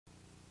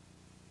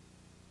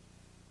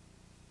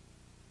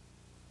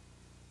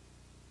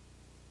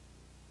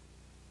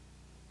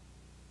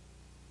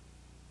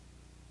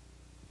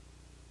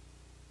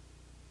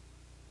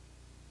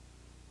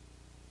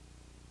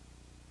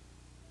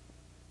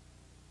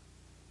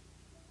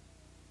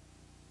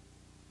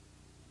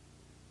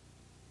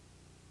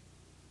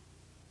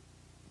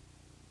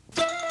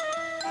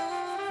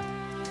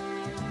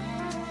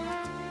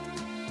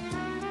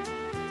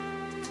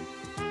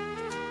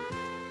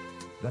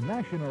The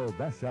national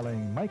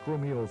best-selling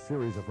Micromeals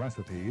series of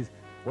recipes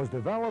was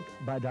developed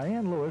by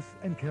Diane Lewis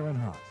and Karen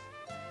Haas.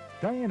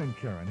 Diane and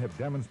Karen have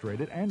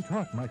demonstrated and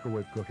taught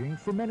microwave cooking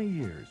for many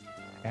years,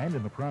 and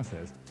in the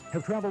process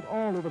have traveled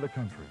all over the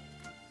country.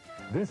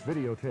 This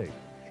videotape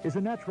is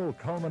a natural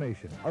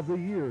culmination of the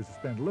years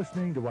spent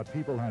listening to what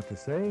people have to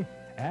say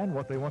and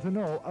what they want to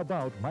know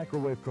about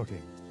microwave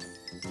cooking.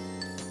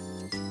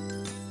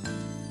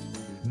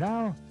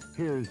 Now,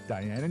 here's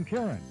Diane and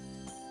Karen.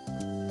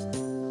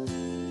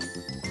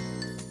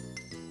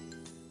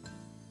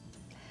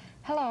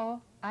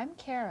 Hello, I'm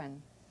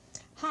Karen.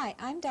 Hi,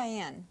 I'm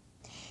Diane.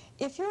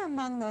 If you're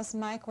among those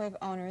microwave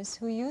owners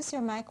who use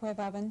your microwave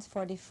ovens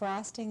for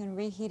defrosting and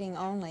reheating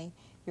only,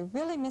 you're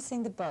really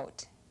missing the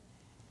boat.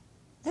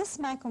 This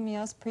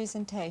Micromeals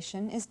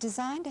presentation is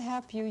designed to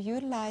help you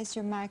utilize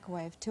your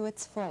microwave to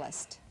its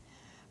fullest.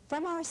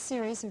 From our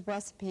series of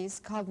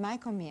recipes called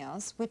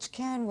Micromeals, which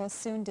Karen will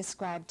soon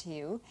describe to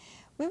you,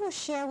 we will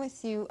share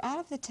with you all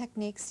of the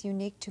techniques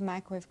unique to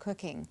microwave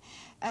cooking,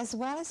 as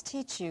well as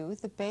teach you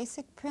the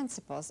basic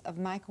principles of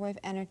microwave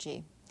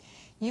energy.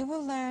 You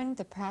will learn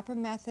the proper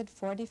method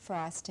for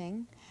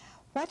defrosting,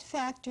 what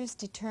factors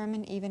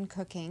determine even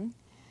cooking,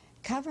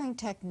 covering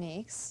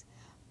techniques,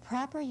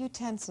 proper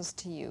utensils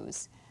to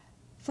use,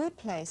 food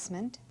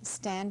placement,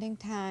 standing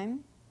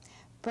time,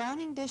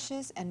 browning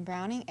dishes and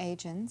browning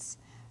agents,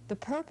 the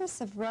purpose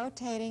of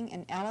rotating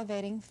and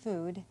elevating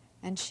food,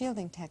 and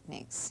shielding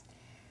techniques.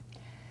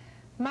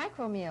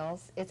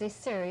 Micromeals is a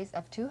series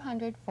of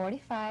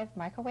 245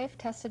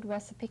 microwave-tested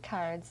recipe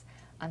cards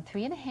on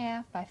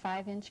 3.5 by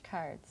 5-inch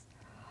cards.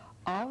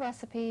 All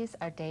recipes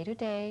are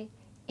day-to-day,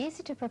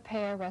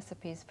 easy-to-prepare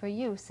recipes for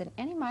use in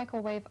any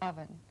microwave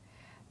oven.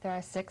 There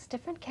are 6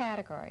 different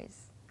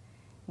categories: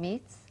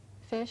 meats,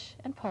 fish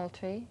and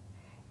poultry,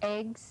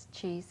 eggs,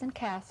 cheese and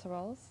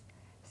casseroles,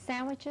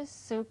 sandwiches,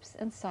 soups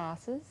and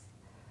sauces,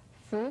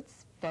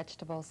 fruits,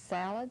 vegetables,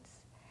 salads,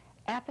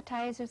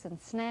 appetizers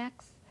and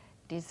snacks,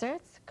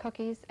 desserts,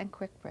 cookies, and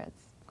quick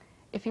breads.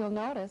 If you'll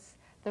notice,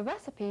 the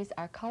recipes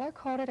are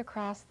color-coded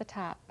across the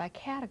top by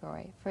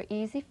category for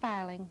easy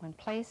filing when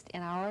placed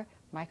in our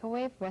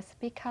microwave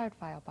recipe card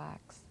file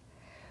box.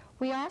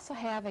 We also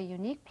have a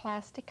unique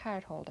plastic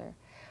card holder.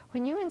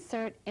 When you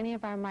insert any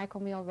of our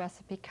micromeal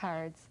recipe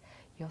cards,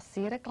 you'll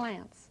see at a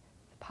glance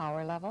the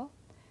power level,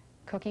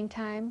 cooking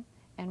time,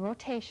 and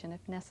rotation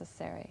if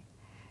necessary.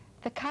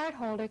 The card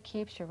holder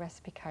keeps your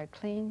recipe card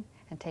clean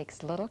and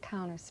takes little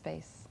counter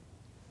space.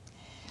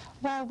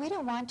 While we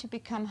don't want to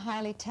become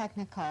highly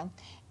technical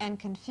and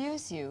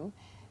confuse you,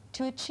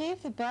 to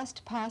achieve the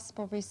best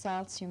possible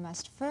results, you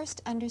must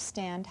first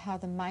understand how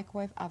the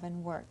microwave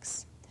oven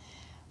works.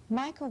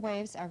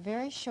 Microwaves are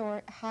very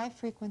short,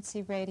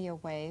 high-frequency radio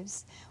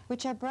waves,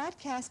 which are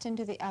broadcast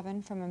into the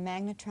oven from a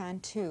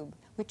magnetron tube,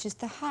 which is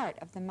the heart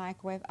of the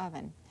microwave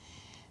oven.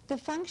 The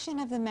function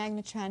of the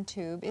magnetron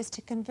tube is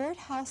to convert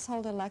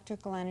household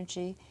electrical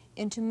energy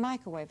into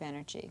microwave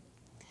energy.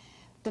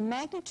 The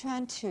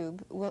magnetron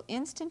tube will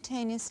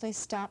instantaneously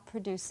stop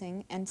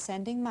producing and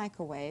sending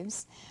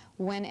microwaves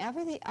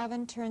whenever the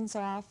oven turns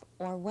off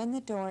or when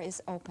the door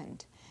is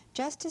opened,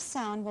 just as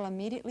sound will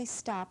immediately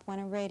stop when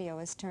a radio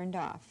is turned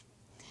off.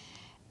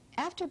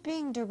 After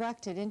being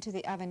directed into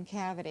the oven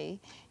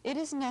cavity, it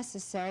is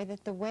necessary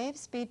that the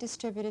waves be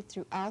distributed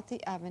throughout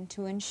the oven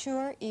to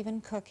ensure even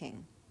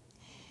cooking.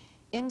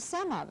 In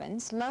some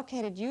ovens,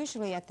 located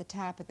usually at the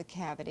top of the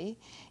cavity,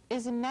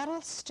 is a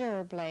metal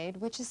stir blade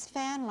which is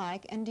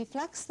fan-like and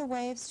deflects the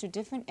waves to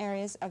different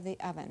areas of the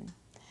oven.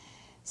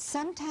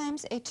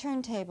 Sometimes a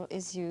turntable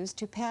is used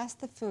to pass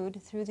the food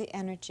through the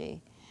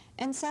energy,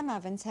 and some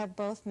ovens have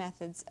both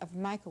methods of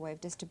microwave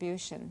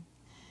distribution.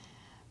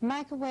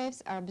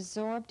 Microwaves are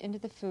absorbed into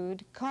the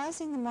food,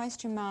 causing the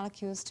moisture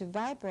molecules to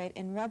vibrate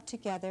and rub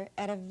together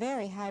at a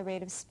very high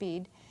rate of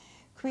speed,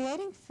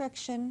 creating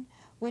friction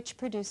which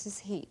produces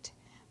heat,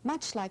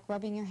 much like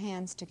rubbing your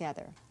hands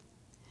together.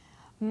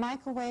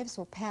 Microwaves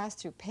will pass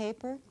through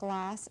paper,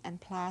 glass, and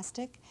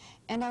plastic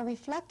and are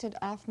reflected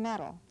off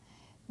metal.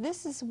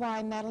 This is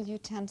why metal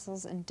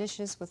utensils and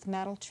dishes with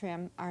metal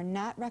trim are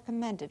not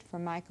recommended for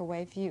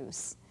microwave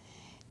use.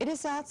 It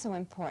is also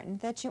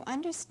important that you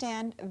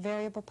understand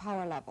variable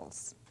power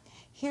levels.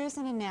 Here's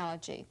an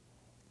analogy.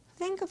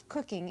 Think of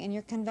cooking in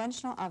your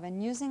conventional oven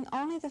using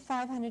only the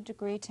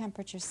 500-degree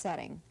temperature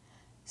setting.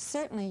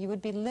 Certainly you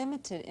would be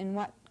limited in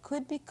what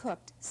could be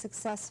cooked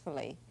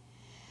successfully.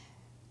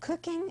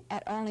 Cooking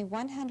at only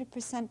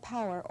 100%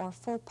 power or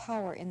full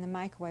power in the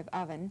microwave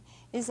oven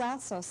is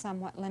also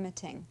somewhat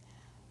limiting.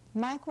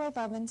 Microwave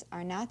ovens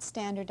are not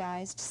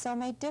standardized, so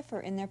may differ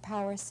in their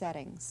power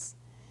settings.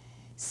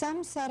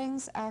 Some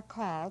settings are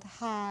called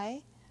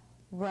high,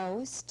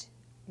 roast,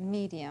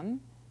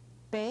 medium,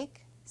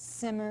 bake,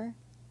 simmer,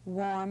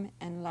 warm,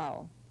 and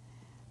low.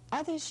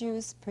 Others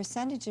use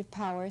percentage of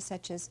power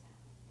such as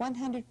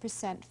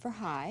 100% for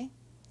high,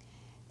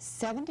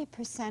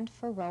 70%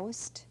 for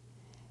roast,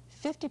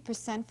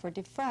 50% for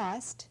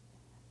defrost,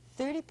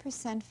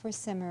 30% for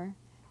simmer,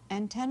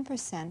 and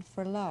 10%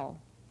 for low.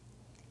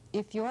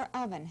 if your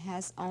oven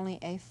has only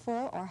a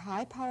full or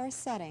high power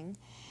setting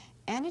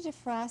and a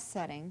defrost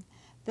setting,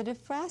 the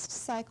defrost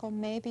cycle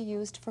may be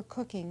used for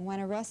cooking when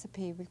a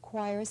recipe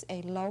requires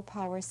a low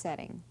power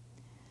setting.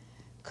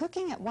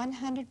 Cooking at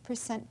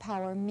 100%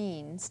 power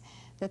means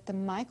that the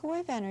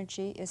microwave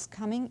energy is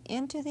coming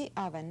into the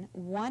oven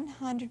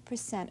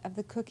 100% of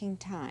the cooking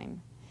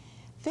time.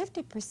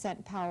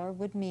 50% power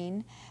would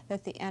mean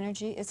that the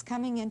energy is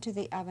coming into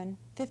the oven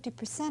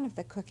 50% of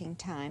the cooking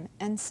time,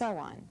 and so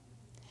on.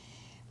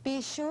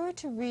 Be sure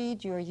to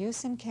read your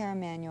use and care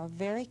manual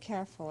very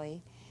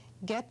carefully.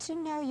 Get to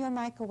know your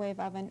microwave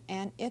oven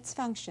and its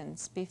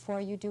functions before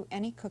you do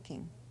any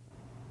cooking.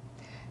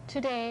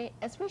 Today,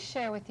 as we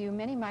share with you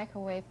many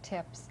microwave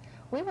tips,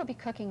 we will be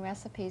cooking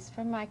recipes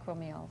for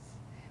Micromeals.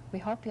 We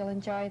hope you'll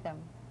enjoy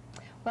them.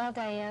 Well,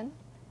 Diane,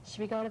 should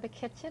we go to the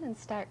kitchen and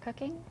start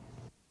cooking?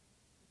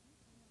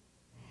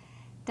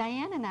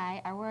 Diane and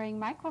I are wearing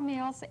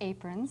Micromeals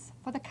aprons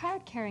for the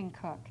card-carrying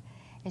cook.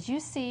 As you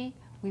see,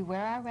 we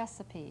wear our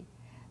recipe.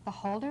 The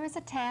holder is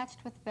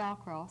attached with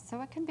Velcro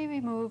so it can be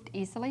removed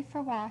easily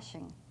for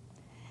washing.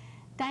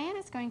 Diane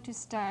is going to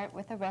start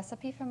with a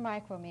recipe from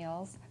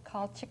Micromeals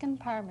called chicken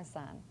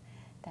parmesan.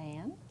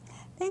 Diane?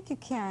 Thank you,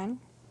 Karen.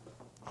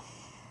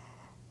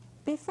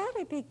 Before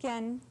we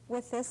begin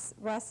with this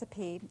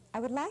recipe, I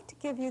would like to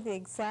give you the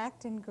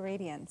exact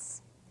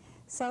ingredients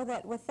so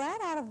that with that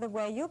out of the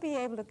way, you'll be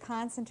able to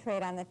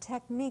concentrate on the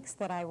techniques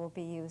that I will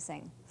be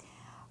using.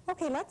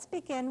 Okay, let's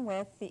begin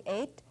with the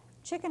 8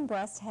 chicken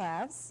breast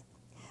halves,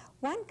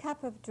 1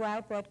 cup of dry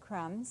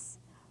breadcrumbs,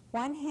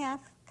 1/2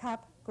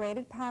 cup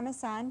grated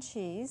Parmesan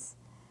cheese,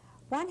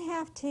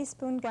 1/2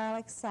 teaspoon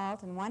garlic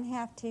salt and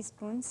 1/2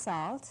 teaspoon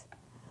salt,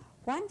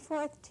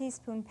 1/4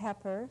 teaspoon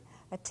pepper,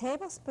 a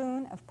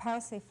tablespoon of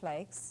parsley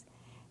flakes,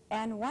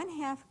 and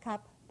 1/2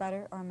 cup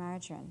butter or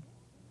margarine.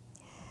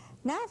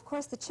 Now, of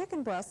course, the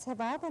chicken breasts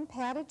have all been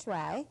patted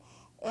dry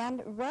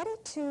and ready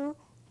to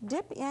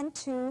dip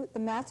into the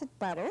melted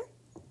butter,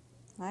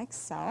 like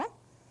so,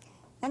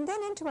 and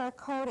then into our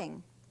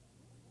coating.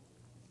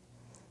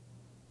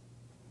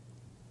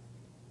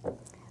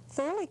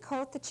 Thoroughly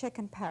coat the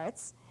chicken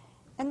parts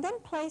and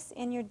then place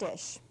in your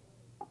dish.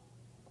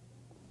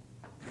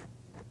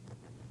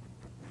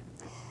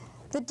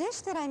 The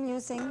dish that I'm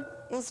using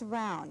is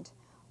round.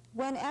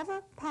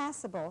 Whenever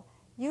possible,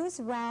 use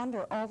round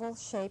or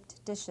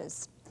oval-shaped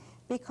dishes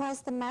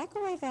because the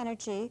microwave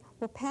energy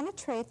will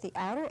penetrate the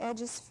outer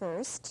edges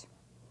first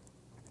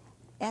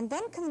and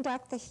then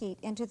conduct the heat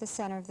into the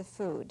center of the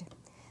food.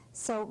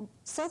 So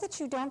that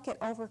you don't get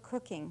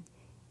overcooking,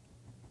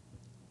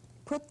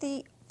 put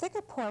the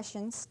thicker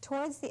portions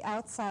towards the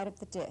outside of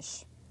the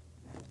dish.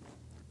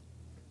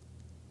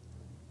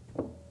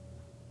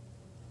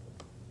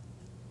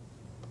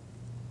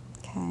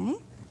 Okay.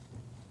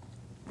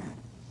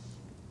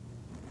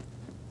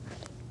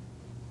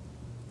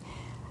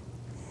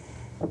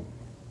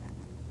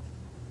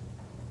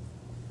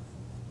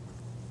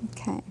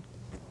 Okay.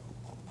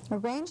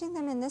 Arranging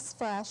them in this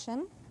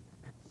fashion,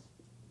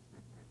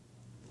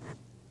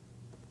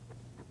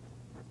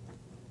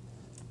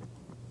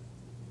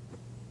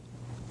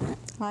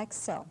 like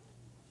so.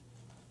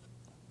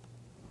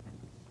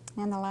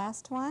 And the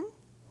last one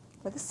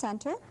for the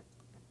center.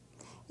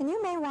 And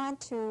you may want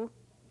to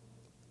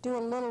do a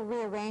little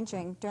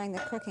rearranging during the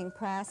cooking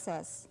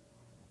process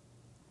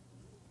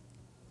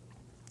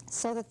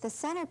so that the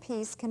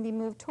centerpiece can be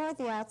moved toward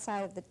the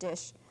outside of the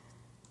dish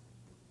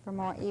for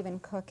more even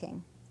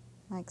cooking,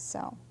 like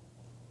so.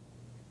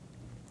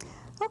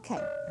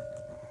 Okay.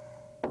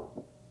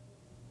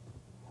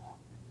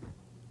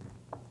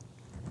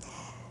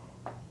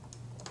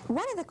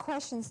 One of the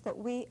questions that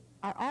we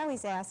are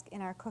always asked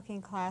in our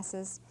cooking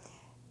classes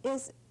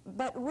is,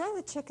 but will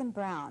the chicken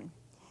brown?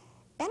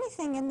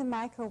 Anything in the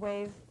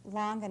microwave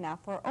long enough,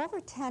 or over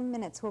 10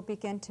 minutes, will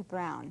begin to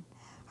brown.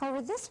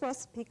 However, this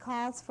recipe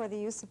calls for the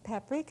use of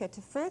paprika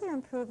to further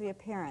improve the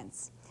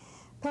appearance.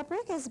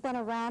 Paprika has been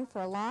around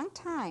for a long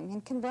time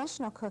in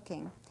conventional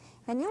cooking,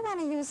 and you'll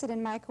want to use it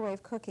in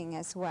microwave cooking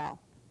as well.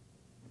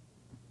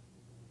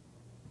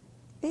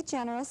 Be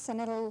generous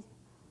and it'll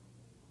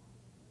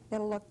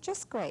look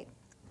just great.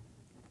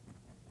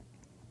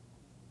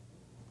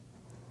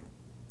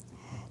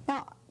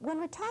 Now, when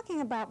we're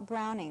talking about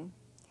browning,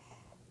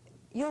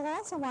 you'll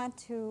also want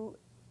to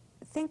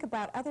think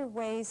about other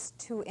ways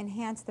to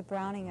enhance the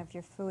browning of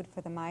your food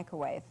for the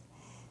microwave.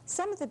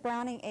 Some of the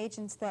browning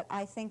agents that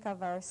I think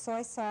of are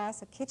soy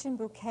sauce, a kitchen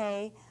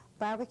bouquet,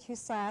 barbecue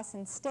sauce,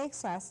 and steak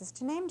sauces,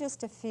 to name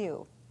just a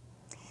few.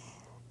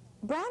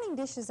 Browning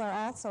dishes are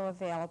also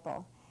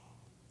available.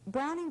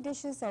 Browning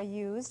dishes are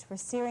used for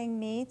searing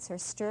meats or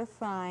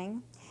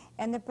stir-frying,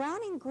 and the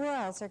browning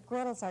grills or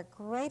griddles are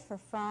great for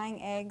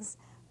frying eggs,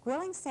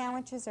 grilling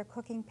sandwiches, or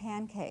cooking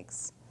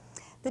pancakes.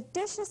 The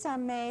dishes are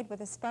made with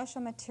a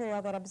special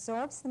material that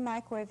absorbs the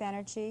microwave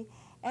energy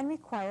and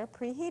require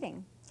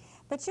preheating.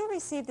 But you'll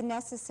receive the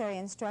necessary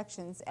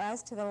instructions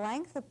as to the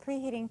length of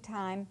preheating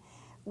time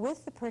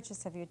with the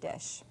purchase of your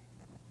dish.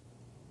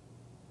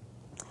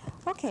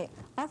 Okay,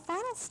 our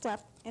final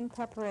step in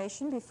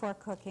preparation before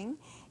cooking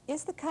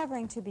is the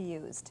covering to be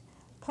used.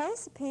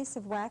 Place a piece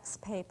of wax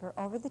paper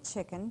over the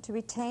chicken to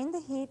retain the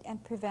heat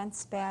and prevent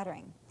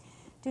spattering.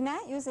 Do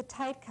not use a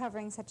tight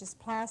covering such as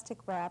plastic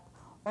wrap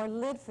or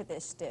lid for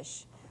this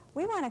dish.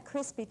 We want a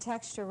crispy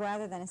texture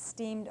rather than a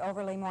steamed,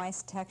 overly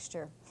moist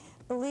texture.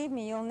 Believe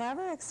me, you'll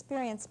never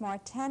experience more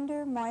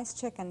tender, moist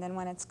chicken than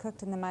when it's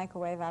cooked in the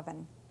microwave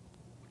oven.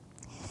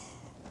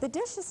 The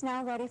dish is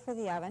now ready for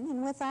the oven,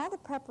 and with all the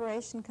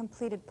preparation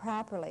completed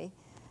properly,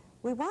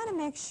 we want to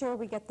make sure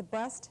we get the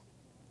best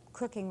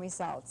cooking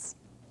results.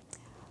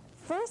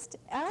 First,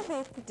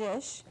 elevate the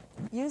dish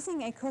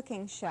using a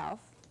cooking shelf,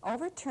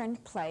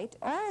 overturned plate,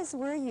 or as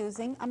we're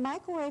using, a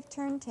microwave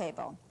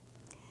turntable.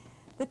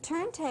 The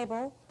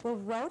turntable will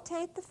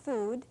rotate the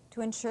food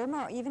to ensure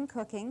more even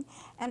cooking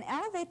and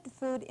elevate the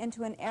food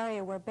into an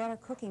area where better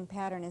cooking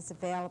pattern is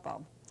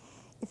available.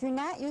 If you're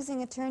not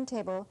using a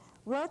turntable,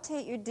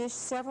 rotate your dish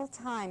several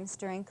times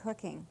during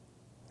cooking.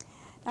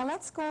 Now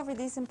let's go over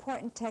these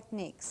important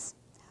techniques.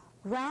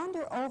 Round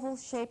or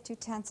oval-shaped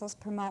utensils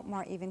promote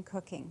more even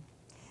cooking.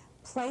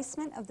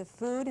 Placement of the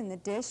food in the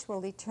dish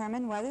will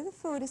determine whether the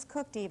food is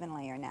cooked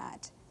evenly or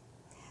not.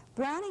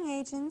 Browning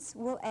agents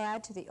will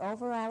add to the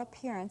overall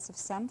appearance of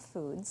some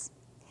foods,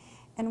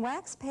 and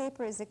wax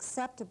paper is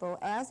acceptable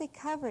as a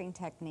covering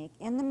technique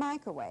in the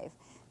microwave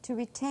to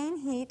retain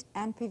heat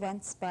and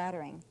prevent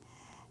spattering.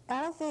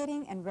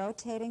 Elevating and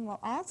rotating will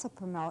also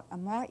promote a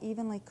more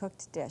evenly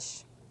cooked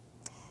dish.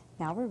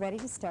 Now we're ready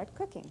to start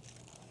cooking.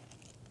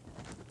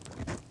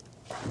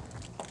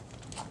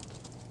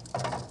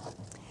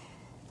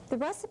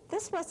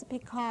 This recipe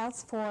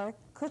calls for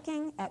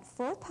cooking at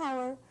full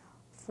power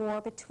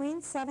for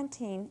between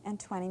 17 and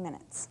 20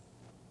 minutes.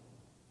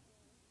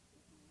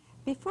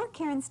 Before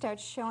Karen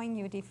starts showing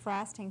you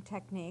defrosting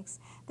techniques,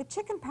 the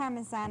chicken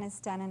parmesan is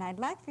done, and I'd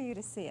like for you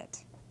to see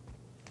it.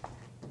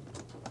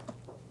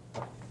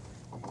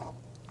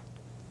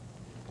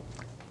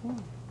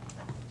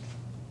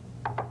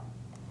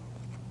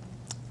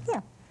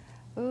 Here.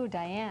 Ooh,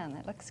 Diane,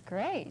 that looks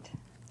great.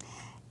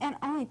 And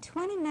only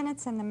 20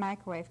 minutes in the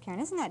microwave, Karen.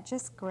 Isn't that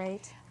just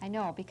great? I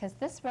know, because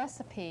this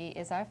recipe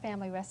is our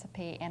family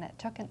recipe, and it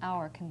took an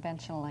hour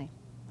conventionally.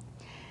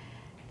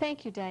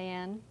 Thank you,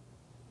 Diane.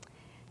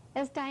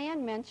 As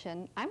Diane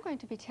mentioned, I'm going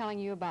to be telling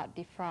you about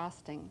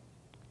defrosting.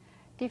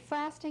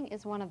 Defrosting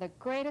is one of the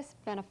greatest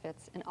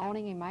benefits in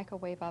owning a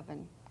microwave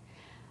oven.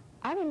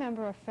 I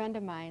remember a friend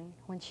of mine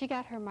when she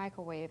got her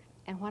microwave,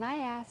 and when I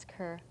asked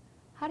her,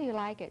 "How do you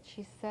like it?"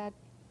 she said,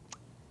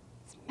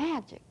 "It's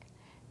magic."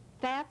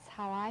 That's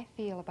how I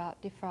feel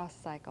about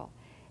defrost cycle.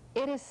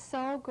 It is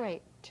so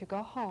great to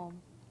go home,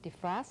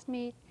 defrost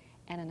meat,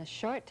 and in a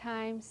short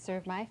time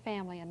serve my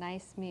family a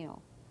nice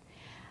meal.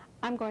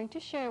 I'm going to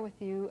share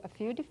with you a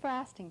few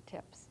defrosting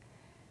tips.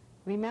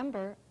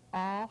 Remember,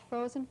 all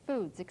frozen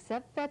foods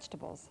except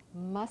vegetables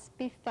must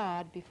be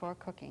thawed before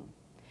cooking.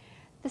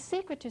 The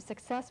secret to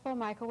successful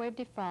microwave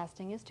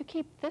defrosting is to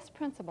keep this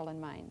principle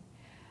in mind.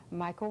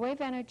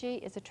 Microwave energy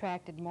is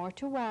attracted more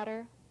to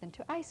water than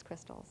to ice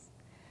crystals.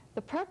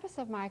 The purpose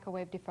of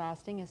microwave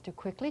defrosting is to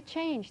quickly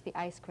change the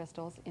ice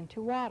crystals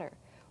into water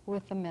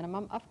with the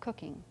minimum of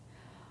cooking.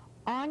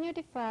 On your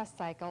defrost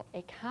cycle,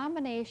 a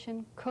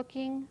combination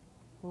cooking,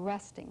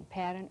 resting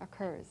pattern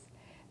occurs.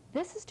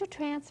 This is to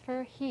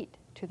transfer heat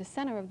to the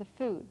center of the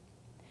food.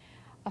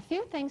 A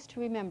few things to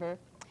remember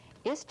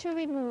is to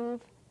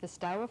remove the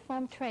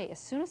styrofoam tray as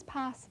soon as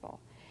possible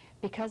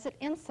because it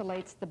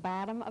insulates the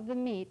bottom of the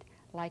meat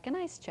like an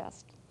ice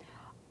chest.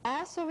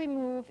 Also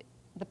remove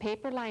the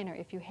paper liner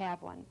if you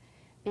have one,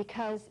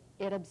 because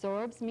it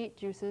absorbs meat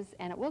juices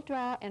and it will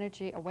draw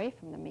energy away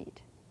from the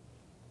meat.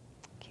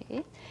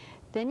 Okay,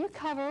 then you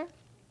cover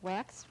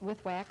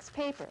with wax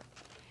paper.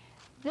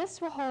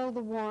 This will hold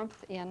the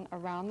warmth in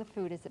around the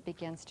food as it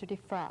begins to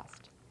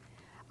defrost.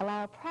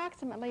 Allow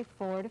approximately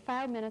 4 to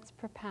 5 minutes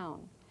per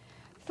pound.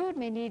 Food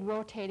may need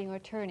rotating or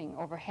turning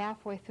over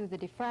halfway through the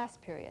defrost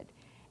period,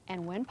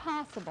 and when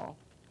possible,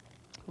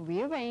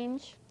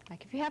 rearrange.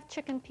 Like if you have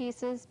chicken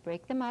pieces,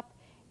 break them up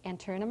and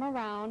turn them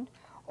around,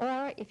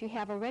 or if you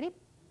have already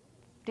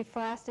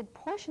defrosted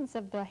portions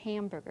of the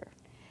hamburger,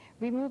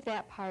 remove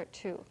that part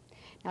too.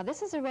 Now this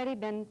has already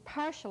been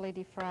partially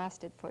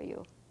defrosted for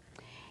you,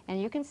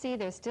 and you can see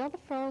there's still the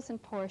frozen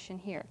portion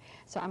here.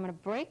 So I'm going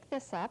to break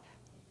this up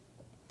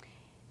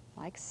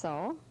like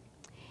so,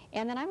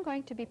 and then I'm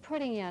going to be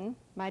putting in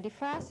my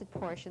defrosted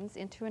portions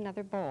into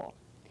another bowl,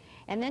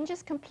 and then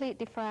just complete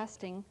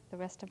defrosting the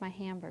rest of my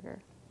hamburger.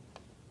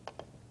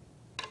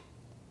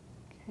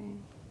 Okay.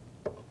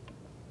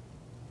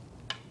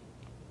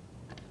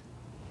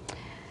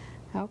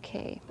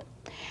 Okay.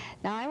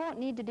 Now I won't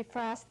need to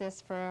defrost this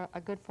for a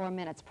good 4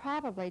 minutes,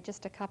 probably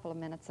just a couple of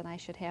minutes, and I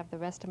should have the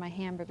rest of my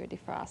hamburger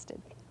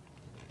defrosted.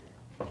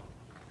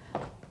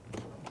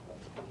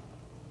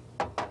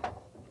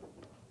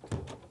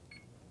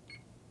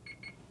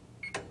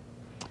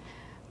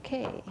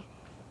 Okay.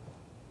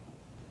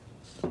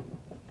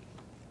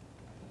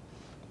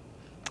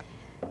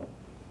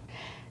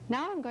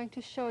 Now I'm going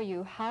to show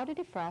you how to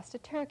defrost a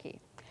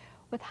turkey.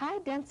 With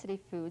high-density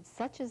foods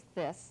such as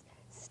this,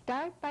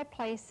 start by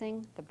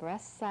placing the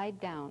breast side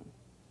down.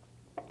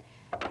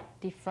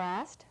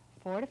 Defrost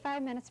 4 to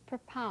 5 minutes per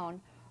pound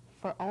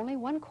for only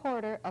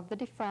 1/4 of the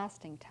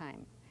defrosting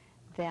time.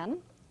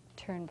 Then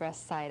turn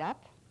breast side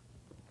up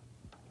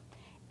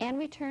and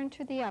return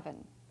to the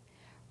oven.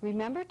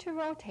 Remember to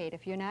rotate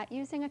if you're not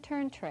using a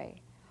turn tray.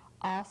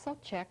 Also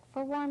check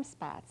for warm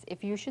spots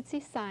if you should see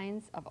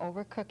signs of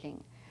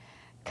overcooking.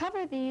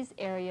 Cover these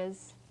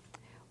areas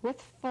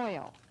with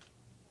foil.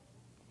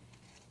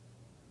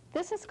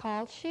 This is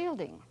called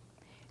shielding.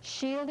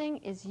 Shielding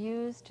is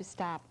used to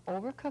stop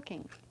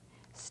overcooking.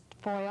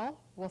 Foil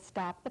will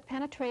stop the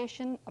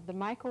penetration of the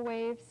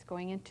microwaves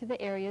going into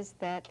the areas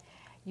that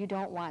you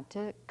don't want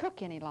to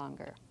cook any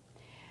longer.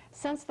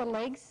 Since the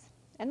legs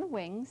and the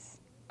wings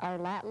are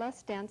a lot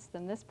less dense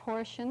than this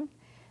portion,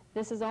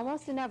 this is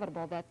almost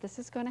inevitable that this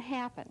is going to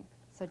happen.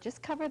 So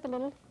just cover the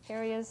little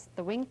areas,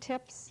 the wing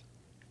tips,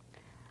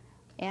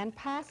 and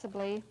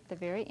possibly the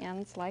very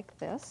ends like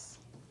this.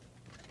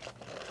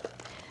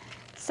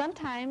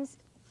 Sometimes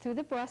through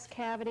the breast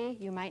cavity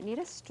you might need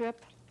a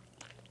strip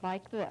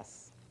like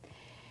this.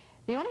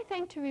 The only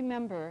thing to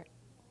remember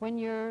when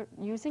you're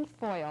using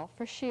foil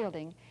for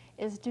shielding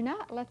is do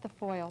not let the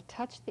foil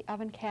touch the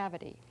oven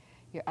cavity.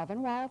 Your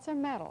oven walls are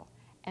metal,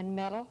 and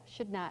metal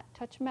should not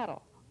touch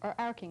metal, or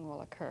arcing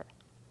will occur.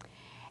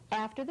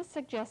 After the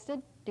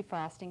suggested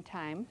defrosting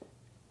time,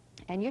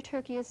 and your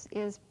turkey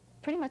is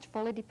pretty much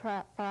fully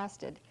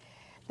defrosted,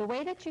 the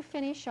way that you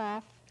finish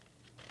off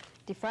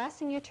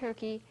defrosting your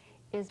turkey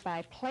is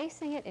by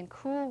placing it in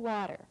cool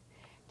water.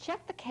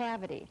 Check the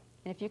cavity,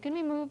 and if you can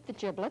remove the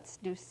giblets,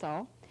 do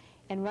so,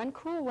 and run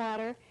cool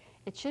water.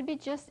 It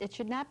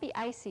should not be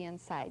icy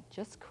inside,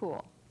 just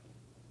cool.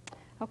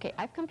 Okay,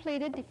 I've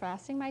completed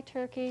defrosting my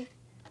turkey.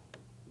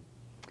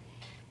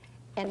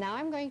 And now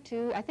I'm going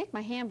to, I think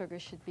my hamburger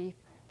should be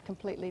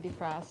completely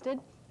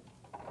defrosted.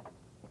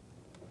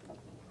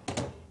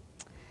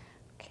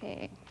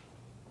 Okay,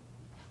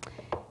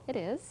 it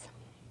is.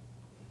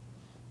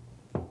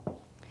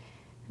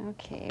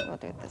 Okay, we'll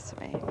do it this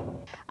way.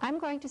 I'm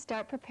going to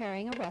start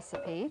preparing a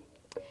recipe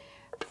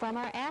from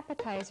our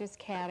appetizers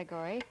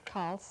category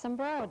called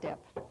sombrero dip.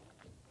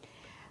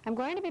 I'm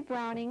going to be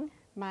browning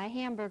my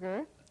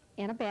hamburger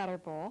in a batter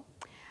bowl.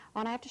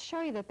 And I have to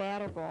show you the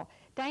batter bowl.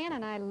 Diane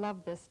and I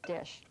love this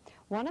dish.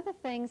 One of the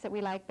things that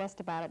we like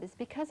best about it is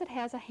because it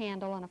has a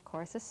handle and, of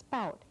course, a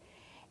spout.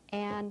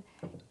 And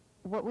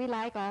what we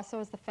like also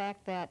is the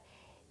fact that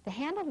the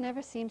handle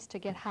never seems to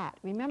get hot.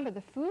 Remember,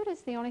 the food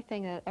is the only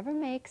thing that ever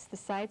makes the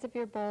sides of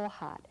your bowl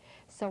hot.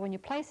 So when you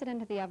place it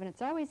into the oven,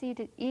 it's always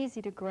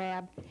easy to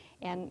grab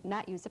and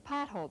not use a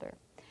pot holder.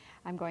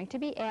 I'm going to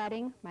be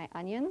adding my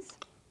onions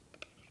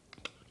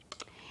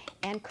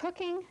and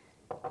cooking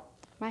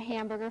my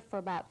hamburger for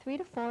about 3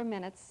 to 4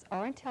 minutes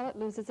or until it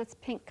loses its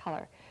pink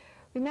color.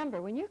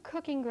 Remember, when you're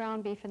cooking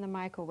ground beef in the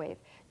microwave,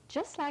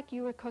 just like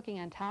you were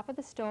cooking on top of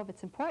the stove,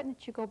 it's important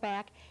that you go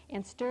back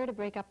and stir to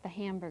break up the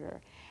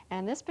hamburger.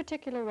 And this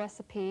particular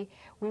recipe,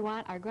 we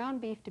want our ground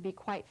beef to be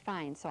quite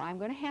fine. So I'm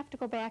going to have to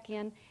go back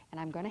in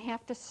and I'm going to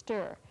have to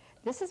stir.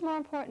 This is more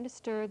important to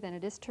stir than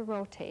it is to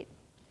rotate.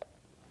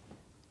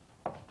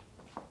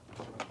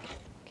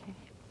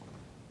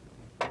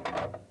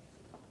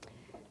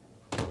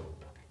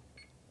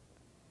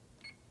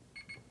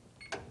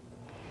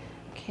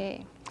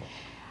 Okay.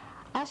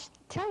 I'll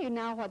tell you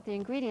now what the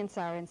ingredients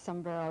are in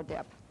sombrero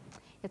dip.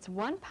 It's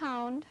 1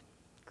 pound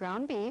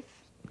ground beef,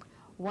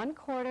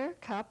 1/4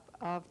 cup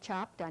of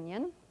chopped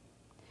onion,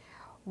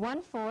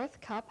 1/4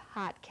 cup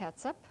hot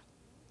ketchup,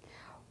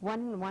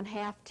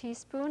 1½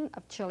 teaspoon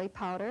of chili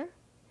powder,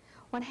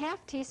 1/2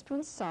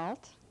 teaspoon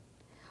salt,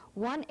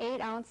 1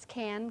 8-ounce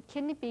can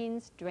kidney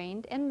beans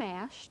drained and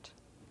mashed,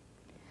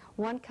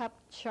 1 cup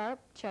sharp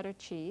cheddar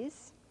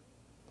cheese,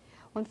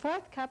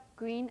 1/4 cup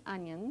green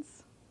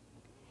onions,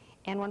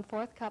 and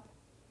 1/4 cup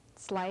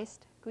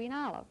sliced green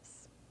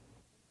olives.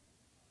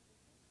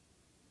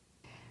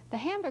 The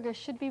hamburger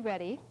should be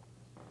ready.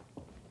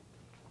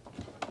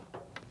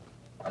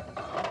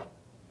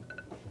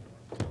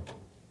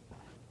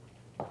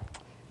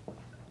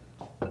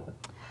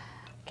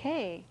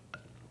 Okay.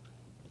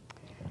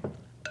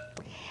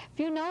 If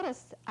you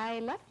notice, I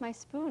left my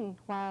spoon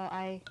while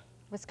I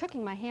was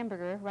cooking my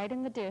hamburger right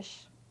in the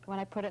dish when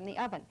I put it in the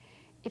oven.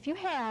 If you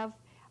have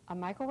a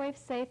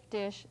microwave-safe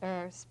dish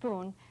or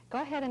spoon, go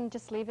ahead and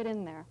just leave it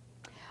in there.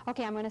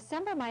 Okay, I'm going to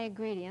assemble my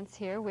ingredients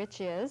here, which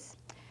is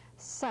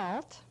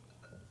salt.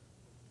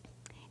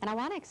 And I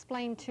want to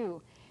explain,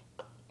 too,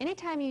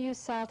 anytime you use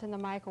salt in the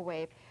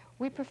microwave,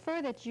 we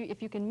prefer that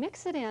if you can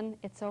mix it in,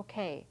 it's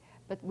okay.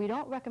 But we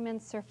don't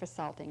recommend surface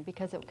salting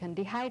because it can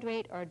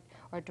dehydrate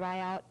or dry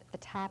out the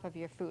top of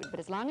your food. But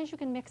as long as you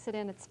can mix it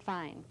in, it's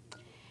fine.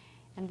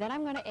 And then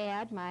I'm going to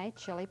add my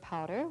chili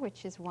powder,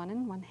 which is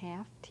 1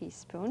 1/2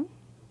 teaspoon.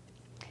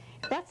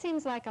 That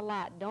seems like a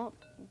lot. Don't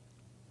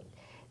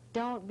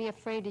be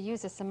afraid to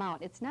use this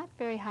amount. It's not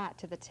very hot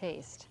to the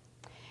taste.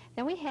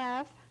 Then we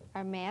have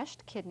our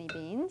mashed kidney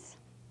beans.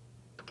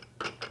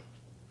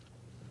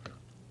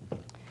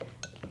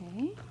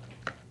 Okay.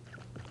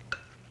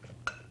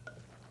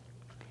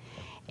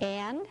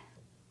 and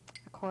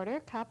a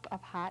 1/4 cup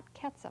of hot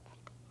ketchup.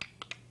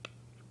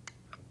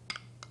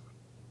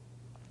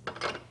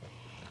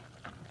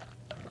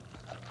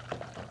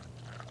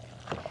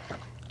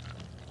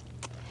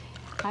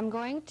 I'm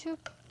going to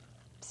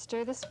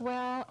stir this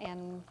well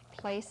and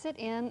place it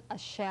in a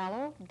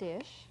shallow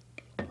dish.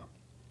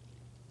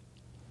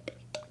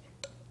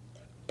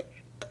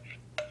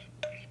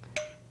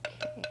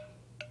 Okay.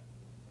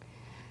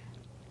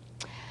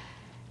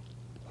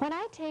 When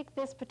I take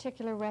this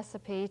particular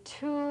recipe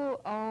to,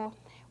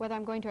 whether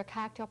I'm going to a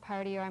cocktail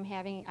party or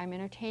I'm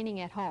entertaining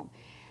at home,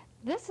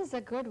 this is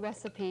a good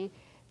recipe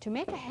to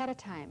make ahead of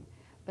time,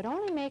 but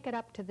only make it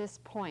up to this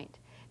point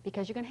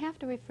because you're going to have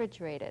to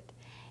refrigerate it.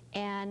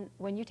 And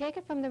when you take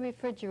it from the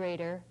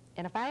refrigerator,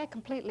 and if I had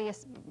completely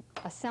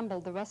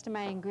assembled the rest of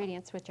my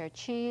ingredients, which are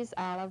cheese,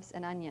 olives,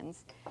 and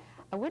onions,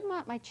 I wouldn't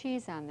want my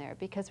cheese on there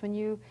because when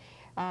you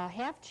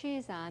have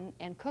cheese on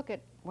and cook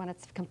it when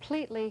it's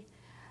completely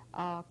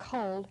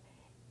cold,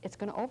 it's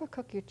going to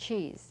overcook your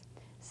cheese.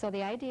 So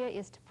the idea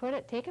is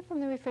to take it from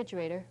the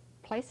refrigerator,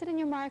 place it in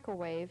your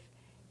microwave,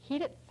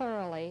 heat it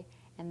thoroughly,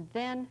 and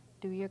then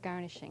do your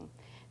garnishing.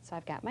 So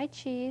I've got my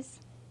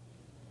cheese.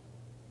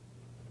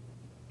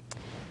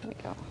 Here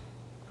we go.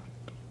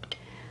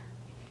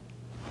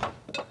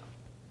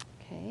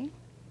 Okay.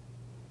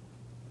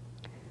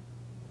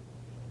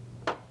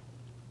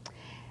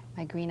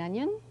 My green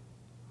onion.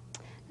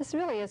 This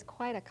really is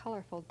quite a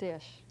colorful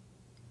dish.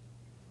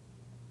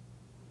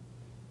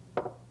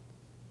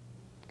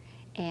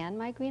 And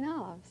my green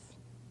olives.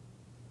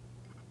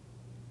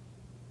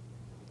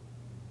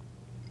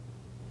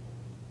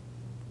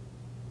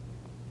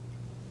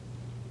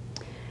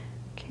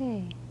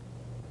 Okay.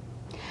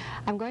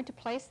 I'm going to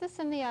place this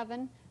in the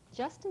oven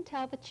just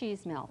until the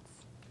cheese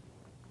melts.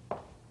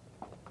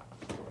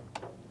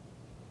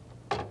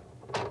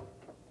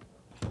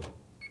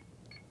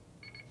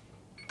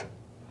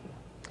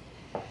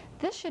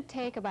 This should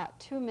take about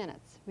 2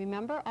 minutes.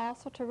 Remember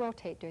also to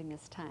rotate during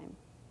this time.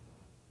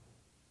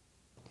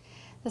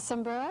 The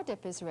sombrero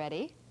dip is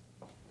ready.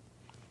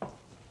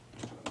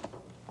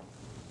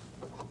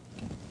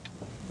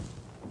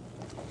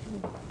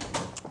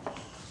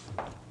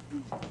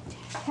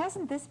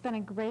 Hasn't this been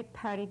a great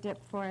party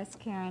dip for us,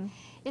 Karen?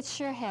 It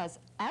sure has.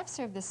 I've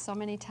served this so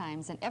many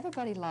times and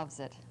everybody loves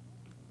it.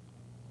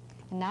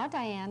 And now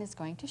Diane is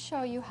going to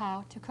show you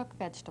how to cook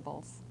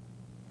vegetables.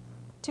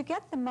 To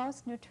get the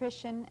most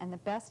nutrition and the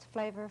best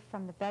flavor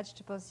from the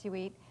vegetables you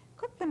eat,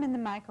 cook them in the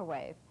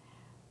microwave.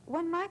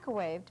 When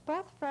microwaved,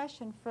 both fresh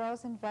and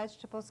frozen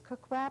vegetables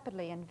cook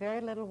rapidly in very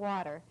little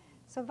water,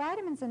 so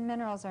vitamins and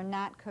minerals are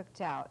not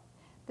cooked out.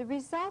 The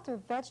result are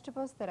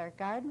vegetables that are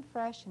garden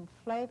fresh in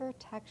flavor,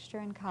 texture,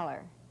 and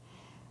color.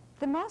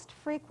 The most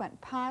frequent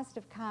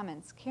positive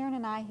comments Karen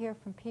and I hear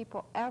from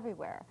people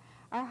everywhere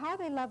are how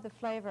they love the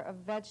flavor of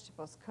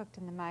vegetables cooked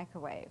in the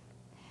microwave.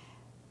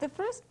 The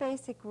first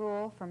basic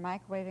rule for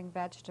microwaving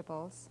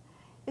vegetables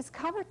is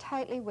cover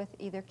tightly with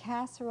either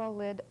casserole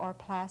lid or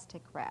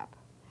plastic wrap.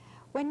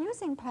 When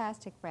using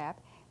plastic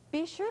wrap,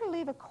 be sure to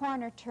leave a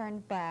corner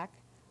turned back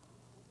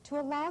to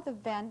allow the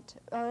vent,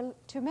 or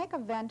to make a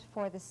vent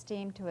for the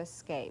steam to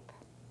escape.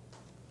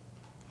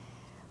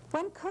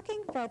 When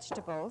cooking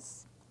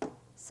vegetables,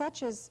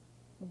 such as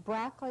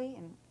broccoli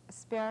and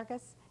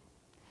asparagus,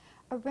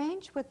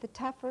 arrange with the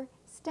tougher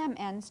stem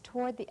ends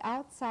toward the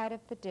outside of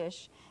the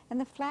dish and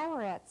the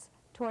flowerets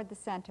toward the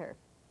center.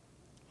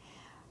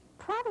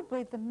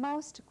 Probably the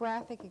most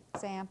graphic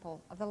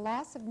example of the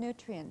loss of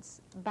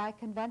nutrients by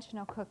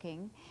conventional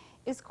cooking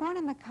is corn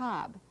on the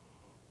cob.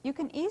 You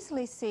can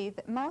easily see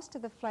that most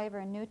of the flavor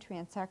and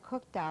nutrients are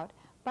cooked out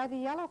by the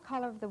yellow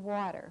color of the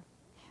water.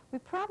 We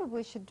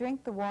probably should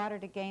drink the water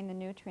to gain the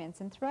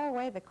nutrients and throw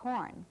away the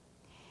corn.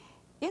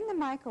 In the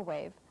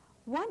microwave,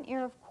 1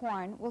 ear of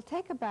corn will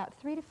take about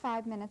 3 to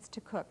 5 minutes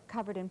to cook,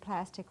 covered in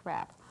plastic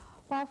wrap,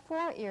 while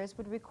 4 ears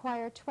would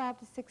require 12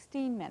 to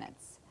 16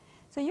 minutes.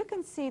 So you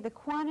can see the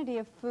quantity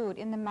of food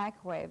in the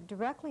microwave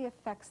directly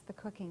affects the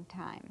cooking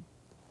time.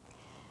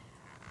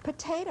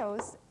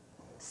 Potatoes,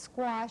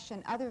 squash,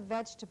 and other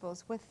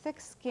vegetables with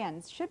thick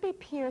skins should be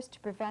pierced to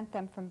prevent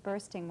them from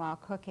bursting while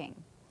cooking.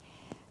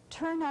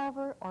 Turn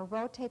over or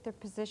rotate their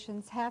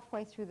positions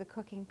halfway through the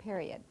cooking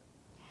period.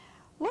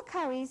 Look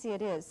how easy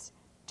it is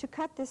to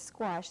cut this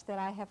squash that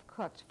I have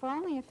cooked for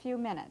only a few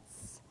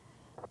minutes.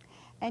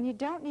 And you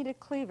don't need a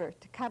cleaver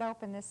to cut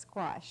open this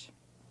squash.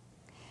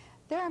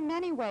 There are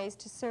many ways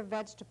to serve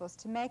vegetables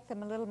to make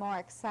them a little more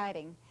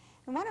exciting.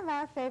 And one of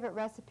our favorite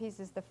recipes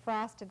is the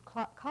frosted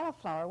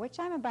cauliflower, which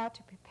I'm about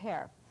to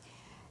prepare.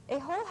 A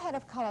whole head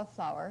of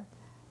cauliflower,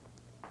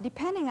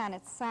 depending on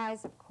its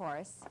size, of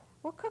course,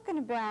 will cook in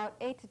about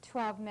 8 to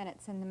 12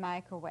 minutes in the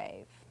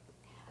microwave.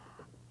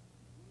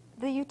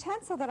 The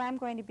utensil that I'm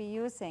going to be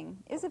using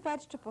is a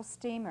vegetable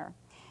steamer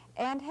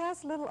and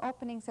has little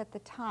openings at the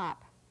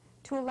top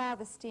to allow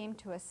the steam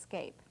to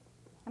escape.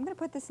 I'm going to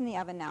put this in the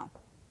oven now.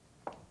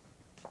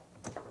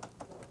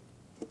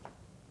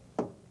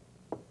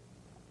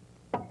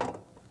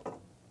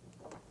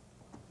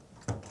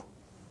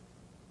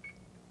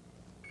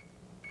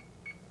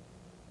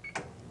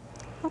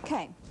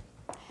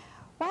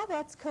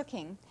 that's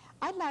cooking,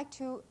 I'd like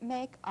to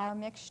make our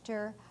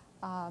mixture,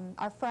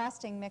 our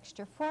frosting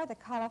mixture for the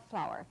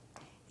cauliflower.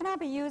 And I'll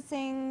be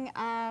using,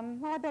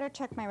 well, I better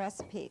check my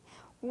recipe.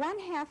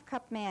 1/2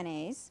 cup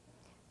mayonnaise,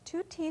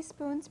 2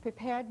 teaspoons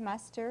prepared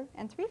mustard,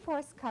 and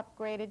 3/4 cup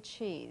grated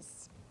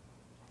cheese.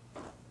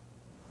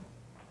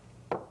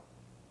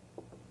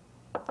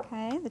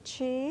 Okay, the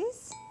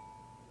cheese.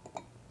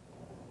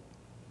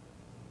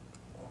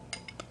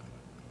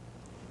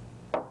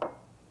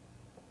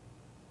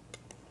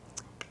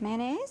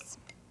 Mayonnaise.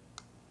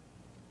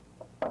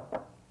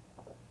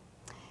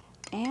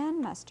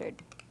 And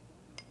mustard.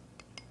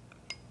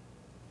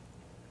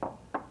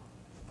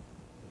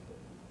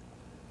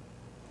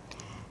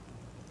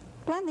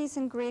 Blend these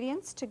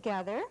ingredients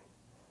together,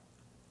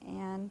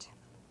 and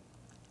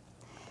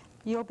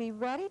you'll be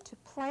ready to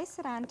place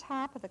it on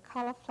top of the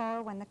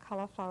cauliflower when the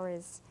cauliflower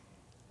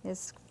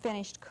is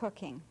finished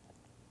cooking.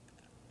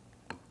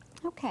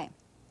 Okay,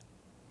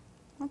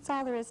 that's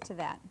all there is to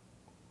that.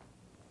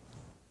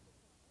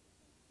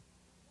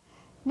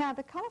 Now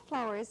the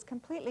cauliflower is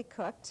completely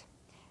cooked,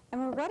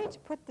 and we're ready to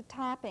put the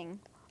topping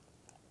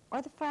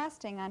or the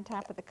frosting on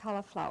top of the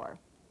cauliflower.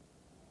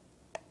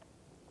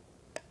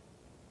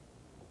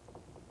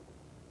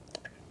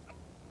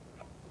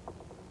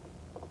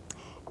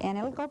 And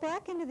it'll go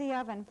back into the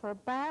oven for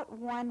about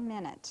 1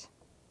 minute,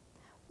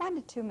 1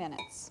 to 2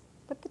 minutes.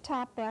 Put the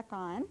top back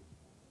on,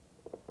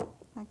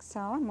 like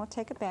so, and we'll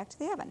take it back to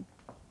the oven.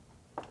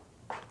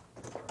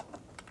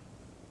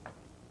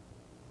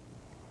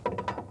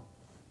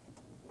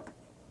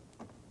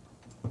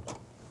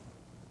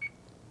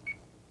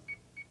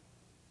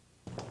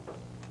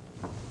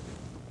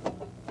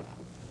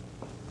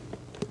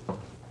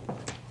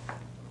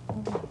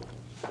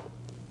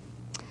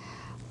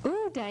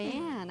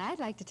 Diane, I'd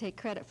like to take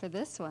credit for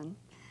this one.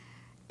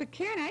 But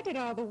Karen, I did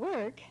all the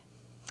work.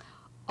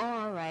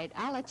 All right,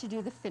 I'll let you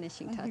do the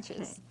finishing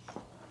touches. Okay.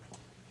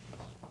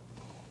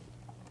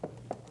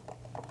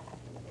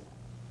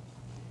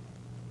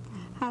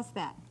 How's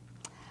that?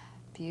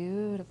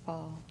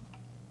 Beautiful.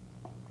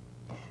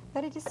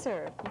 Ready to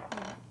serve.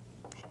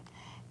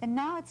 And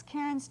now it's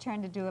Karen's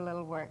turn to do a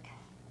little work.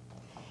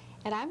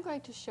 And I'm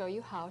going to show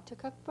you how to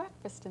cook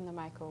breakfast in the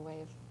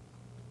microwave.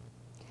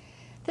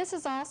 This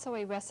is also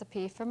a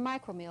recipe for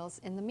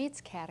Micromeals in the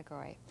meats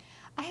category.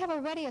 I have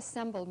already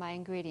assembled my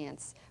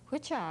ingredients,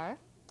 which are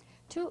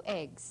 2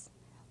 eggs,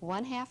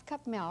 1/2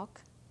 cup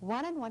milk,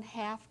 1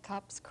 1/2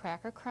 cups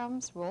cracker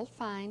crumbs rolled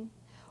fine,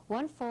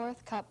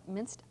 1/4 cup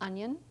minced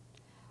onion,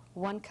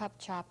 1 cup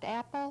chopped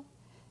apple,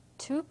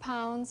 2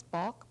 pounds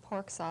bulk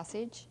pork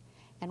sausage,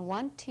 and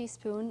 1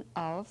 teaspoon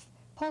of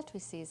poultry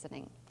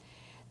seasoning.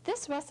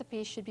 This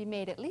recipe should be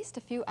made at least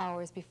a few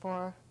hours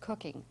before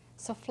cooking,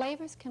 so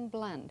flavors can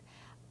blend.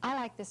 I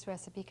like this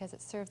recipe because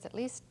it serves at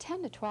least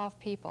 10 to 12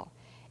 people.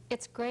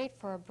 It's great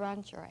for a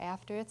brunch or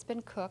after it's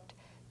been cooked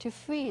to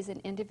freeze in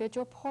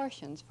individual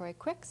portions for a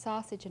quick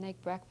sausage and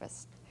egg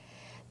breakfast.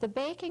 The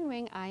baking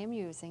ring I am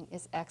using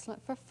is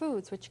excellent for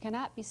foods which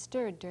cannot be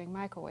stirred during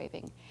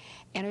microwaving.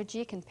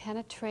 Energy can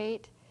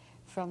penetrate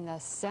from the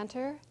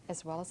center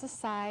as well as the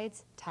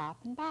sides,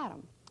 top and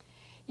bottom.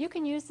 You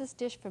can use this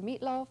dish for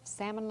meatloaf,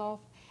 salmon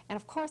loaf, and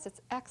of course it's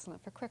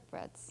excellent for quick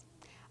breads.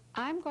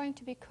 I'm going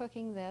to be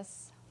cooking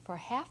this for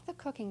half the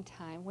cooking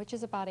time, which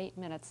is about 8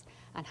 minutes,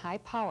 on high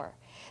power.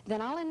 Then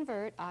I'll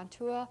invert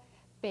onto a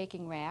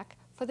baking rack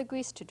for the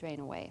grease to drain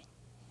away.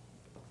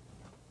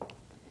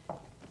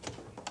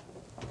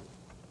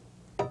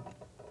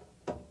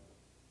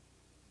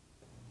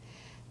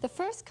 The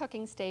first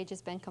cooking stage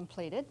has been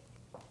completed.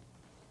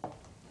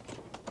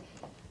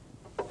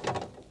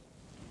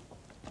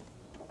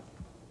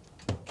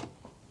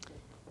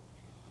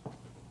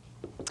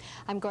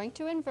 I'm going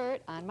to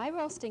invert on my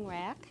roasting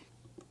rack.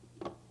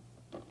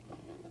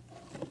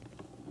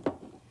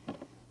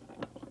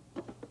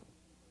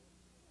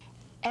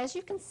 As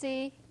you can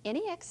see,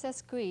 any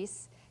excess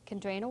grease can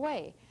drain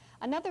away.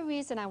 Another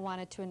reason I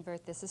wanted to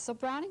invert this is so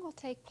browning will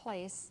take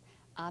place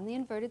on the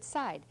inverted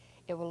side.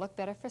 It will look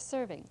better for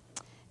serving.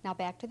 Now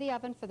back to the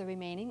oven for the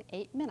remaining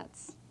 8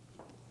 minutes.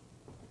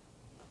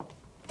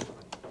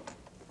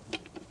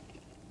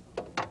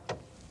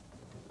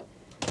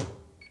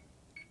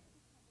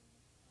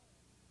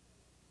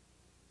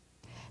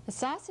 The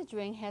sausage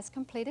ring has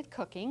completed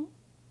cooking,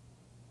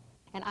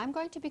 and I'm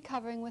going to be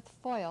covering with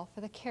foil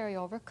for the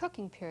carryover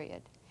cooking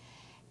period.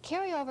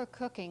 Carryover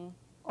cooking,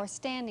 or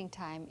standing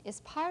time,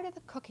 is part of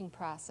the cooking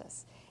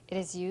process. It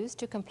is used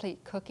to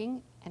complete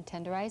cooking and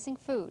tenderizing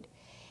food.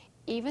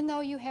 Even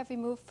though you have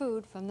removed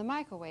food from the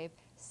microwave,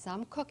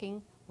 some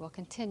cooking will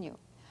continue.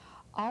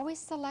 Always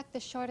select the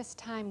shortest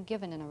time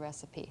given in a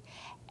recipe.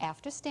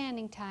 After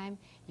standing time,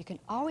 you can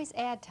always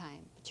add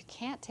time, but you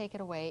can't take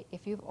it away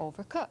if you've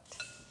overcooked.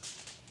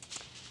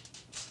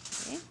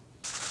 Okay.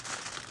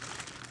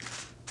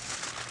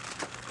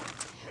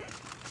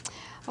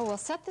 Oh, we'll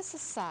set this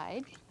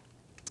aside,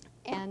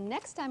 and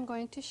next I'm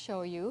going to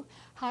show you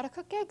how to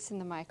cook eggs in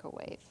the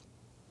microwave.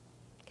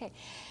 Okay,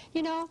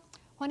 you know,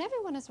 when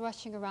everyone is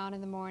rushing around in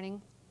the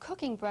morning,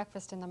 cooking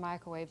breakfast in the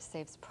microwave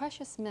saves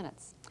precious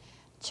minutes.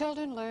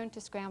 Children learn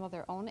to scramble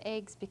their own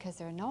eggs because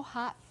there are no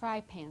hot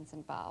fry pans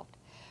involved.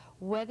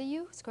 Whether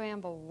you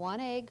scramble 1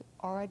 egg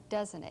or a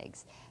dozen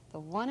eggs, the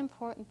one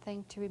important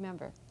thing to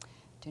remember,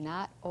 do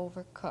not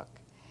overcook.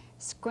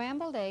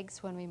 Scrambled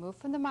eggs, when removed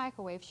from the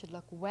microwave, should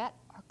look wet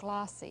or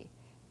glossy.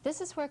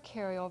 This is where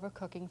carryover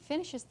cooking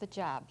finishes the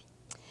job.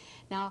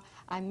 Now,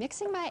 I'm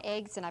mixing my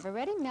eggs, and I've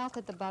already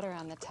melted the butter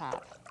on the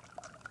top.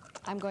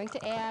 I'm going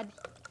to add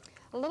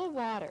a little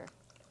water.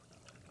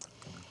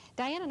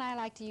 Diane and I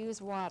like to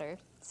use water.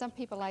 Some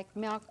people like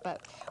milk,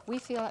 but we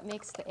feel it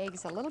makes the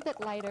eggs a little bit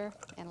lighter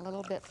and a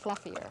little bit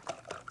fluffier.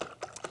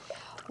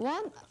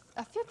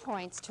 A few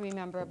points to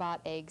remember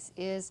about eggs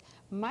is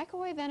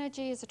microwave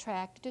energy is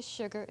attracted to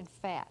sugar and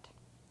fat.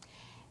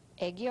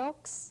 Egg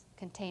yolks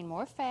contain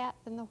more fat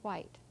than the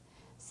white,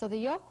 so the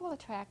yolk will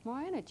attract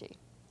more energy.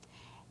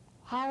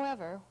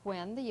 However,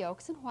 when the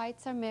yolks and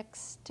whites are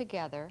mixed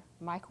together,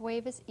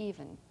 microwave is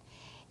even.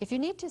 If you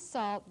need to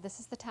salt, this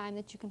is the time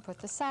that you can put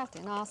the salt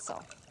in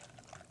also.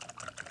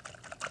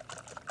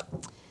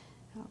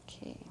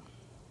 Okay.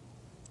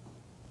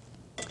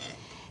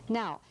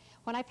 Now,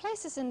 when I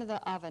place this into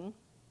the oven,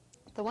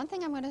 the one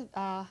thing I'm going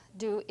to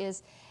do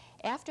is,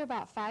 after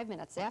about 5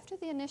 minutes, after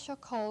the initial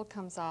cold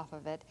comes off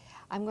of it,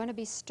 I'm going to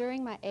be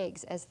stirring my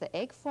eggs. As the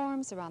egg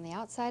forms around the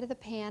outside of the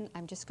pan,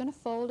 I'm just going to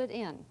fold it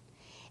in.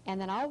 And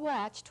then I'll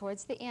watch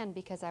towards the end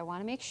because I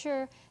want to make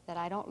sure that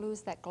I don't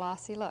lose that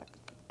glossy look.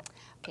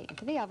 Okay,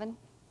 into the oven.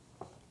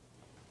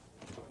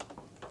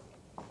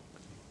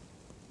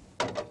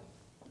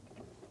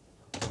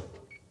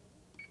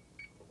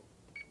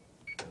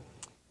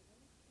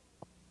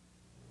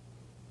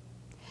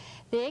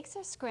 The eggs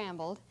are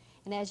scrambled,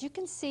 and as you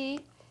can see,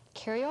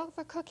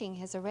 carryover cooking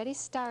has already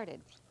started.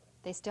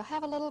 They still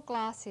have a little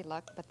glossy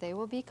look, but they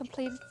will be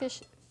completed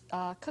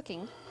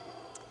cooking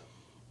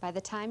by the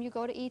time you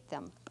go to eat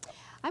them.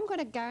 I'm going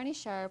to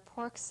garnish our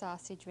pork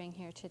sausage ring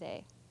here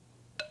today.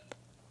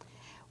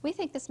 We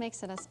think this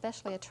makes an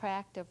especially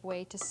attractive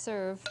way to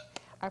serve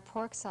our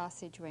pork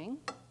sausage ring.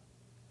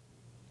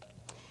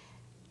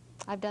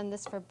 I've done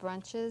this for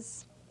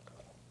brunches.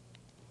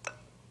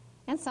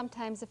 And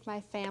sometimes if my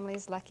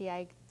family's lucky,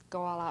 I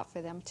go all out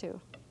for them too.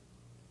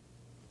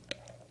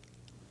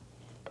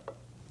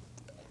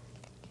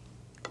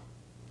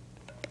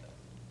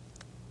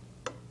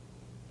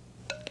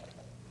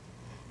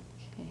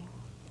 Okay.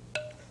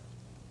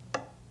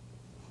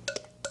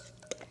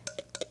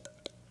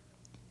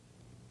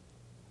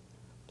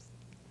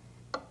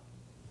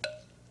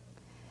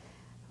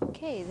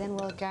 Okay, then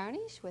we'll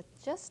garnish with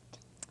just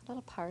a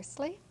little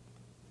parsley.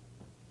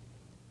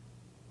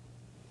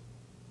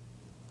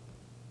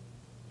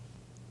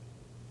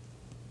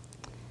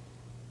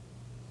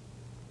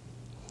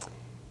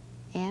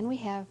 And we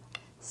have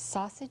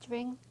sausage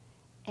ring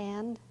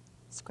and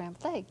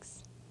scrambled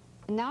eggs.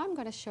 And now I'm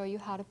going to show you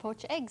how to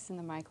poach eggs in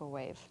the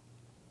microwave.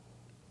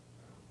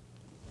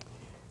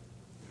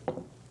 All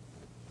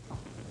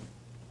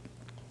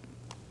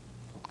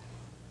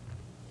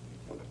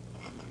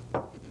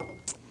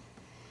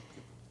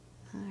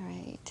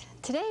right.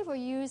 Today we're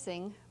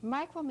using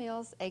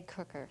Micromeals egg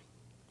cooker.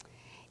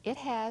 It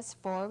has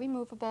 4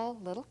 removable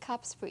little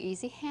cups for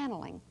easy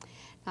handling.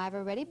 Now I've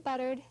already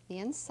buttered the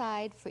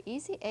inside for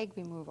easy egg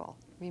removal.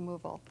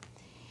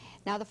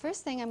 Now the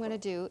first thing I'm going to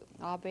do,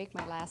 I'll break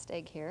my last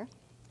egg here.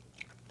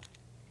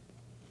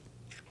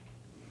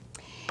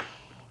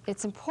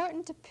 It's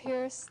important to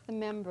pierce the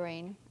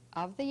membrane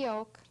of the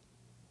yolk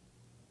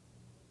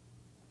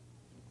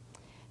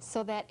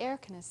so that air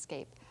can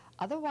escape.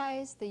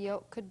 Otherwise, the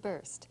yolk could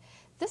burst.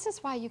 This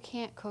is why you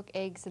can't cook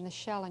eggs in the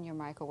shell in your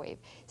microwave.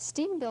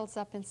 Steam builds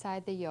up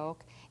inside the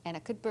yolk, and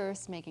it could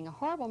burst, making a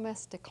horrible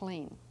mess to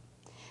clean.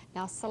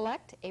 Now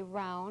select a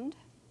round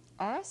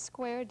or a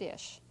square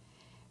dish.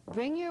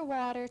 Bring your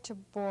water to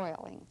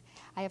boiling.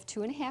 I have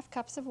 2½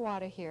 cups of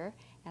water here,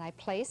 and I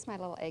place my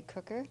little egg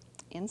cooker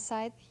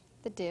inside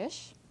the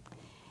dish,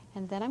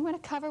 and then I'm going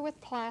to cover with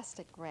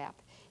plastic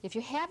wrap. If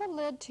you have a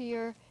lid to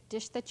your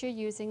dish that you're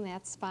using,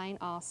 that's fine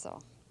also.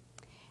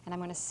 And I'm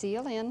going to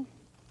seal in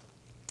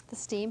the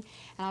steam,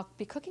 and I'll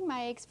be cooking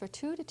my eggs for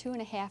 2 to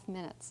 2½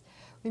 minutes.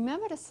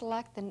 Remember to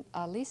select the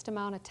least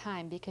amount of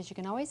time, because you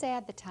can always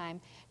add the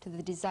time to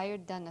the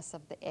desired doneness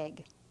of the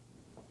egg.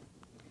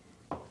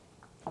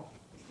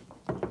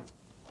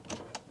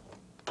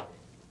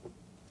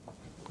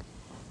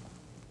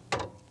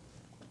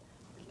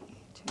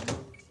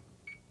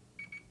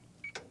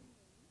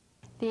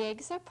 The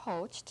eggs are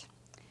poached.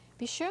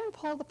 Be sure and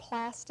pull the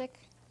plastic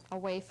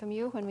away from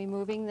you when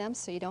removing them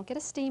so you don't get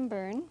a steam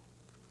burn.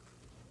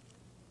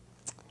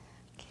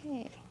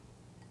 Okay.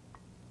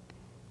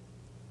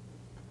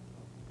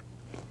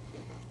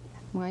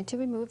 I'm going to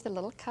remove the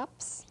little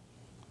cups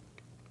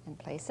and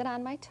place it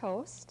on my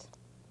toast.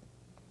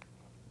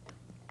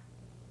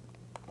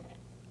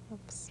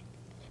 Oops.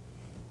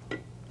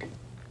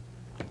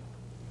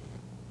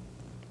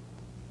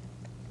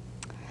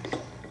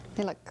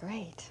 They look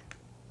great.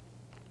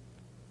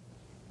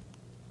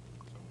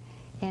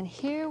 And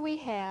here we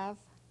have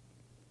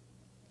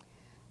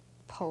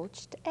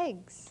poached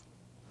eggs.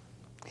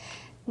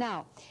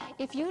 Now,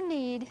 if you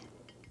need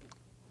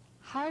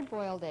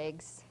hard-boiled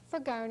eggs for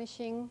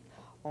garnishing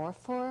or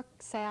for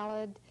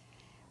salad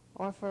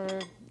or for,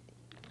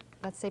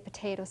 let's say,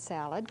 potato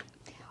salad,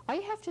 all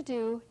you have to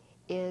do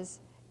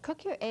is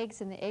cook your eggs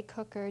in the egg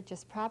cooker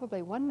just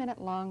probably 1 minute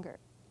longer.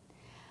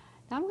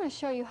 Now I'm going to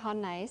show you how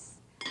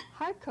nice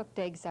hard-cooked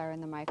eggs are in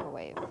the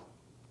microwave.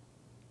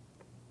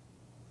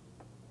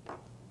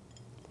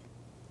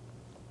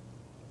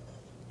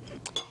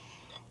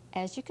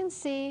 As you can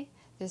see,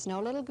 there's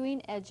no little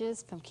green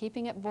edges from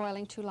keeping it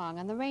boiling too long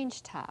on the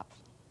range top.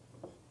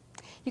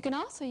 You can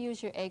also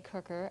use your egg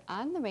cooker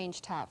on the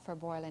range top for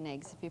boiling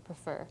eggs if you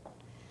prefer.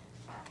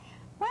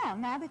 Well,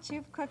 now that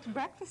you've cooked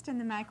breakfast in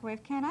the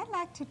microwave, Karen, I'd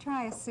like to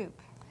try a soup.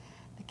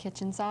 The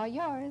kitchen's all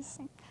yours.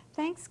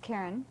 Thanks,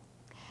 Karen.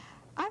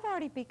 I've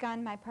already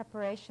begun my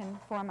preparation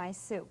for my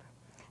soup.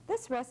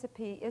 This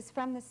recipe is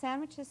from the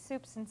Sandwiches,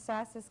 Soups, and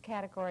Sauces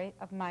category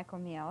of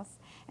Micromeals,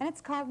 and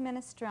it's called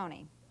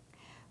minestrone.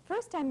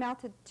 First, I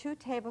melted 2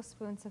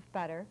 tablespoons of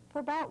butter for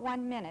about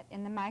 1 minute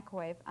in the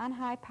microwave on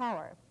high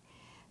power.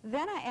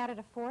 Then I added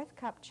a 1/4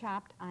 cup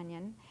chopped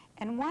onion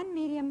and 1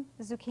 medium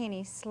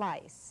zucchini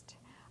sliced.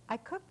 I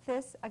cooked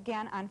this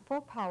again on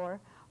full power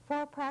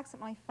for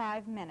approximately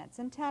 5 minutes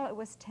until it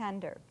was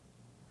tender.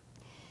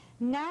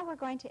 Now we're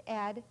going to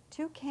add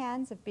 2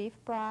 cans of beef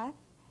broth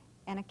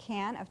and a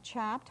can of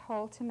chopped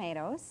whole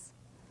tomatoes,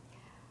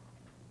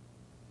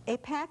 a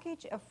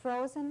package of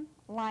frozen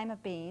lima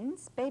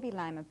beans, baby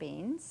lima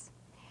beans,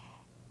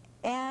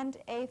 and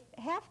a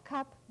 1/2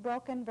 cup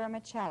broken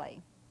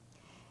vermicelli.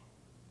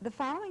 The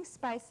following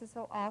spices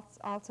will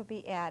also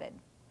be added: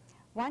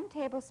 1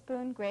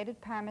 tablespoon grated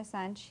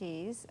Parmesan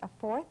cheese, a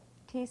 1/4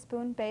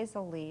 teaspoon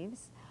basil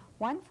leaves,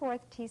 1/4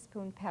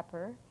 teaspoon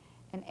pepper,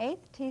 an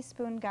 1/8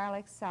 teaspoon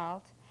garlic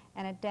salt,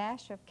 and a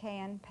dash of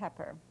cayenne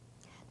pepper.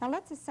 Now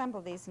let's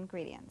assemble these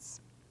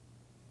ingredients.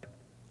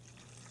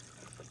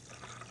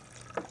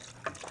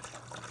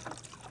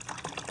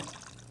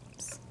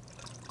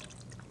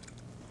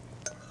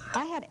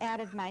 I had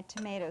added my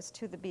tomatoes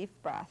to the beef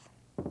broth.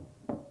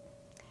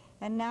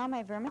 And now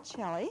my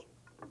vermicelli.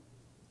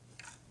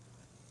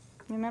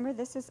 Remember,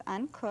 this is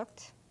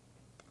uncooked.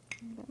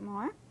 A bit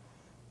more.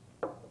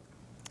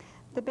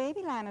 The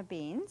baby lima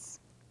beans.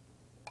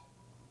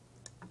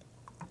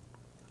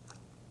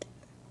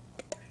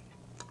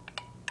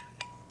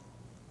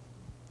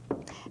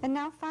 And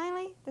now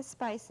finally, the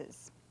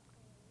spices.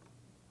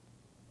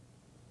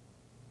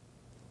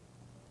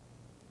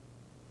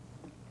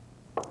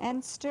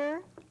 And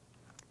stir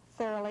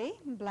thoroughly,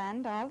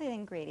 blend all the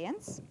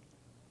ingredients.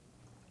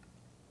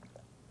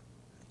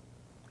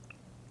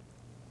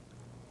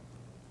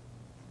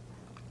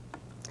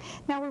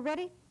 Now we're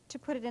ready to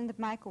put it in the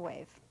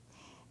microwave.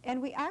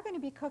 And we are going to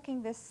be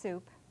cooking this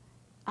soup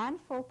on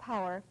full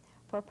power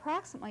for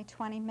approximately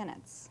 20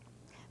 minutes.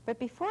 But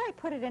before I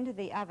put it into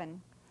the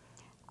oven,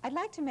 I'd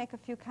like to make a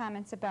few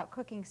comments about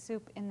cooking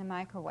soup in the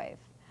microwave.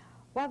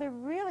 While there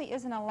really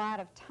isn't a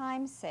lot of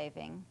time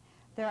saving,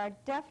 there are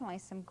definitely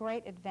some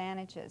great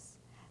advantages.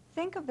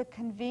 Think of the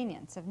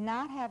convenience of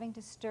not having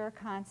to stir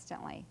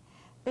constantly.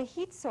 The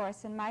heat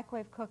source in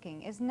microwave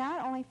cooking is not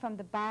only from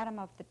the bottom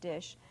of the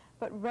dish,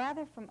 but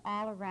rather from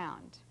all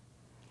around.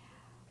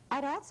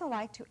 I'd also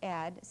like to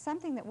add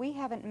something that we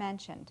haven't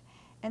mentioned,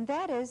 and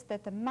that is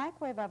that the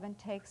microwave oven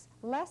takes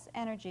less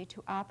energy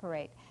to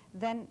operate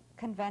than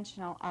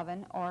conventional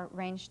oven or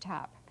range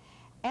top.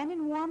 And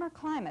in warmer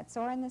climates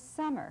or in the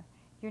summer,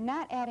 you're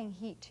not adding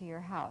heat to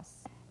your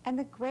house. And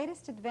the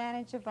greatest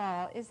advantage of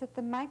all is that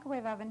the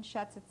microwave oven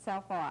shuts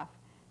itself off.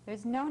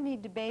 There's no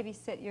need to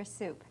babysit your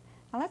soup.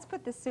 Now let's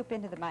put the soup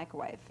into the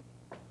microwave.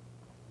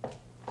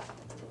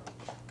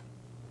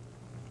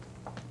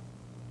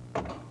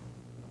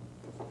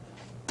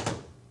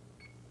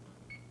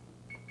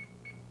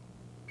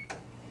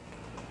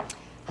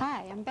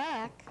 Hi, I'm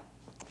back.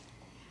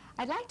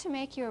 I'd like to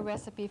make you a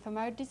recipe from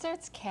our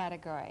desserts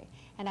category,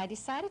 and I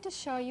decided to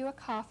show you a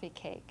coffee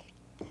cake.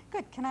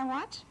 Good. Can I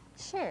watch?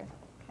 Sure.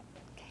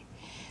 Okay.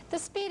 The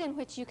speed in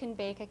which you can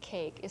bake a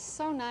cake is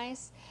so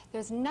nice,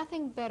 there's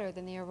nothing better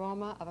than the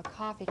aroma of a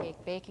coffee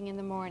cake baking in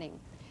the morning.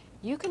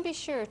 You can be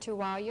sure to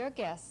wow your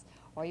guests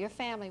or your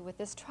family with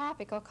this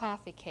tropical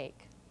coffee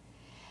cake.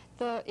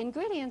 The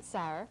ingredients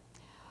are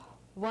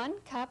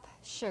 1 cup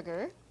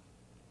sugar,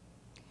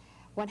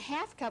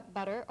 1/2 cup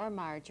butter or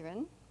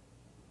margarine,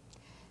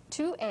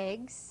 2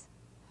 eggs,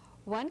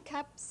 1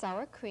 cup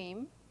sour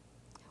cream,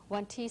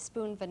 1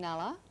 teaspoon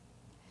vanilla,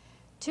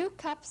 2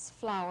 cups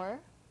flour,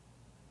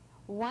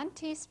 1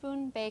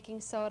 teaspoon baking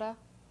soda,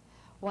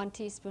 1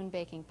 teaspoon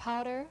baking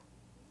powder,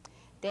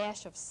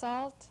 dash of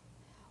salt,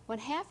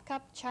 1/2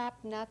 cup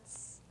chopped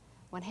nuts,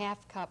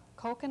 1/2 cup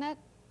coconut,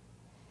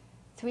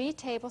 3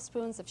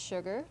 tablespoons of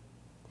sugar,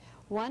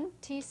 1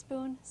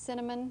 teaspoon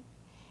cinnamon,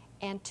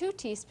 and 2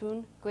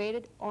 teaspoons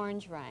grated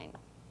orange rind.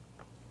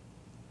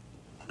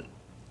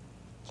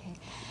 Okay.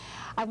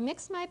 I've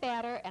mixed my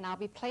batter and I'll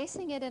be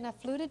placing it in a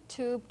fluted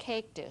tube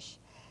cake dish.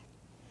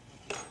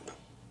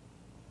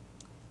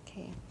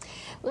 Okay.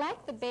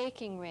 Like the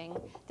baking ring,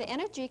 the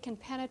energy can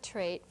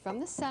penetrate from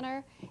the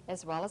center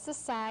as well as the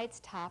sides,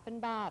 top and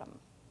bottom.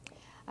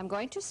 I'm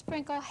going to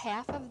sprinkle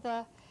half of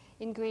the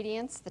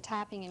ingredients, the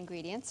topping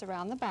ingredients,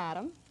 around the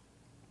bottom.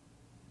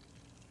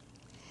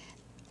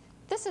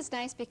 This is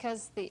nice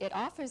because it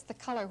offers the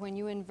color when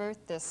you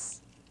invert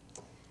this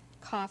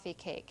coffee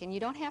cake, and you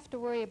don't have to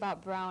worry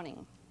about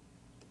browning.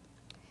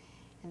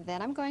 And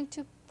then I'm going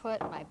to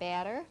put my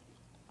batter,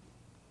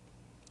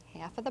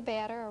 half of the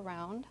batter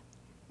around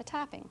the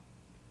topping.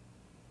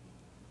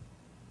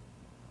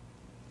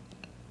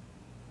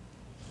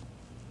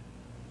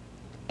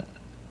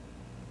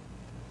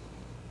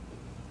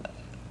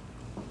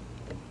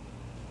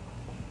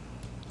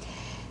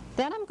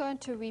 Then I'm going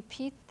to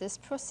repeat this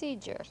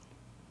procedure.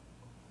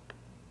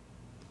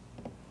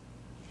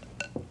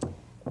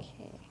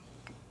 Okay.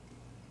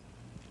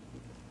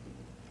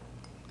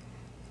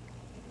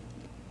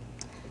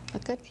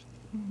 Look good?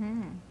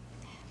 Mm-hmm.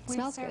 We've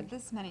Smells served good.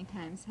 this many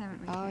times,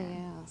 haven't we? Oh,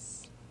 Karen?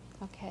 yes.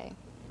 Okay.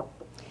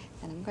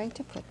 And I'm going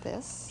to put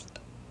this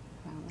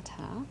around the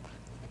top.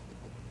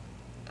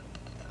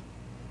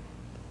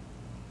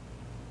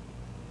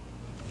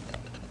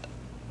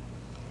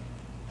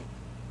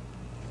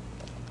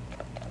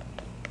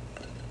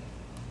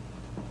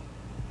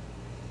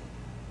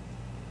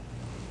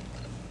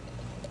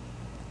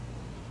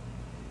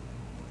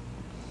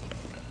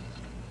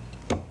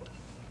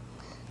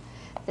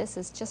 This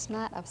is just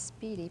not a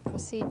speedy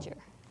procedure.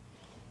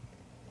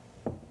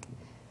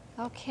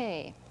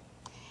 Okay,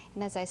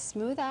 and as I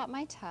smooth out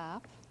my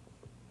top,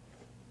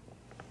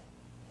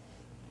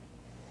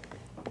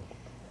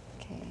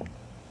 okay,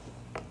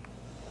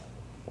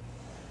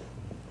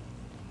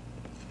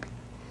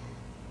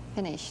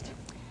 finished.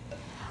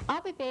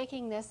 I'll be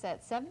baking this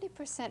at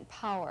 70%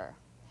 power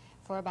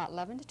for about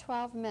 11 to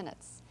 12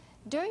 minutes.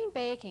 During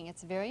baking,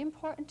 it's very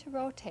important to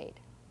rotate,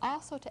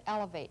 also to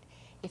elevate.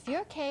 If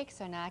your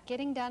cakes are not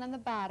getting done on the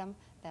bottom,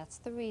 that's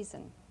the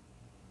reason.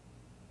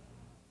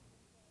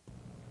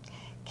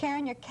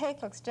 Karen, your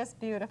cake looks just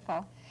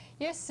beautiful.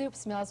 Your soup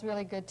smells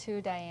really good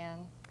too,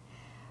 Diane.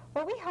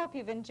 Well, we hope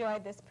you've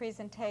enjoyed this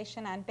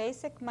presentation on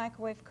basic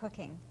microwave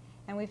cooking,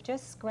 and we've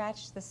just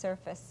scratched the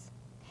surface.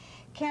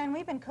 Karen,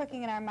 we've been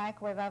cooking in our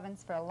microwave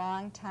ovens for a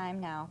long time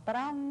now, but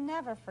I'll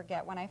never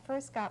forget when I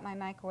first got my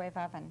microwave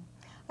oven.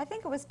 I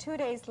think it was 2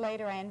 days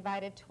later I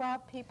invited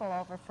 12 people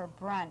over for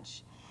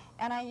brunch,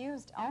 and I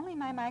used only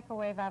my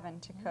microwave oven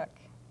to cook.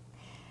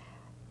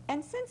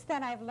 And since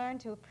then, I've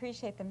learned to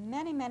appreciate the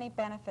many, many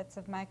benefits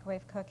of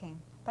microwave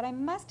cooking. But I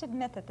must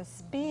admit that the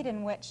speed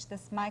in which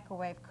this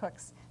microwave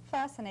cooks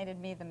fascinated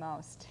me the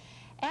most.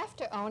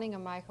 After owning a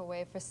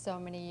microwave for so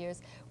many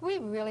years, we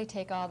really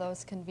take all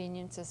those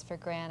conveniences for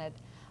granted.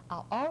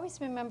 I'll always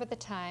remember the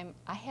time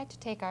I had to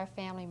take our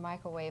family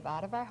microwave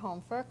out of our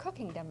home for a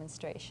cooking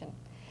demonstration.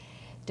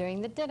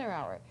 During the dinner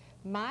hour,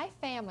 my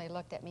family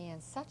looked at me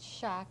in such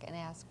shock and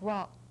asked,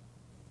 "Well,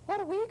 what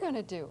are we going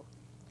to do?"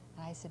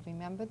 And I said,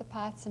 "Remember the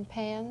pots and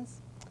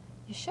pans?"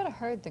 You should have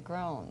heard the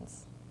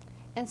groans.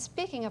 And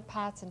speaking of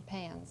pots and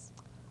pans,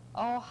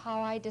 oh,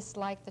 how I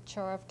dislike the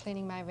chore of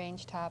cleaning my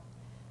range top.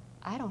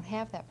 I don't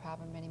have that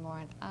problem anymore,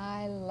 and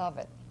I love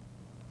it.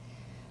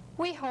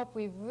 We hope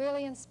we've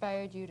really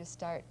inspired you to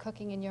start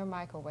cooking in your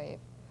microwave.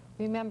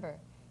 Remember,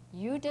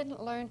 you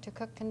didn't learn to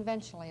cook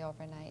conventionally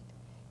overnight.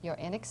 Your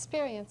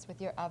inexperience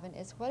with your oven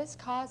is what is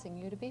causing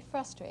you to be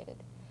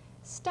frustrated.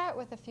 Start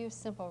with a few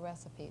simple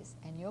recipes,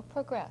 and you'll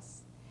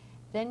progress.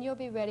 Then you'll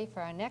be ready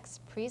for our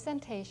next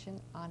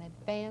presentation on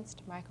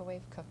advanced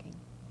microwave cooking.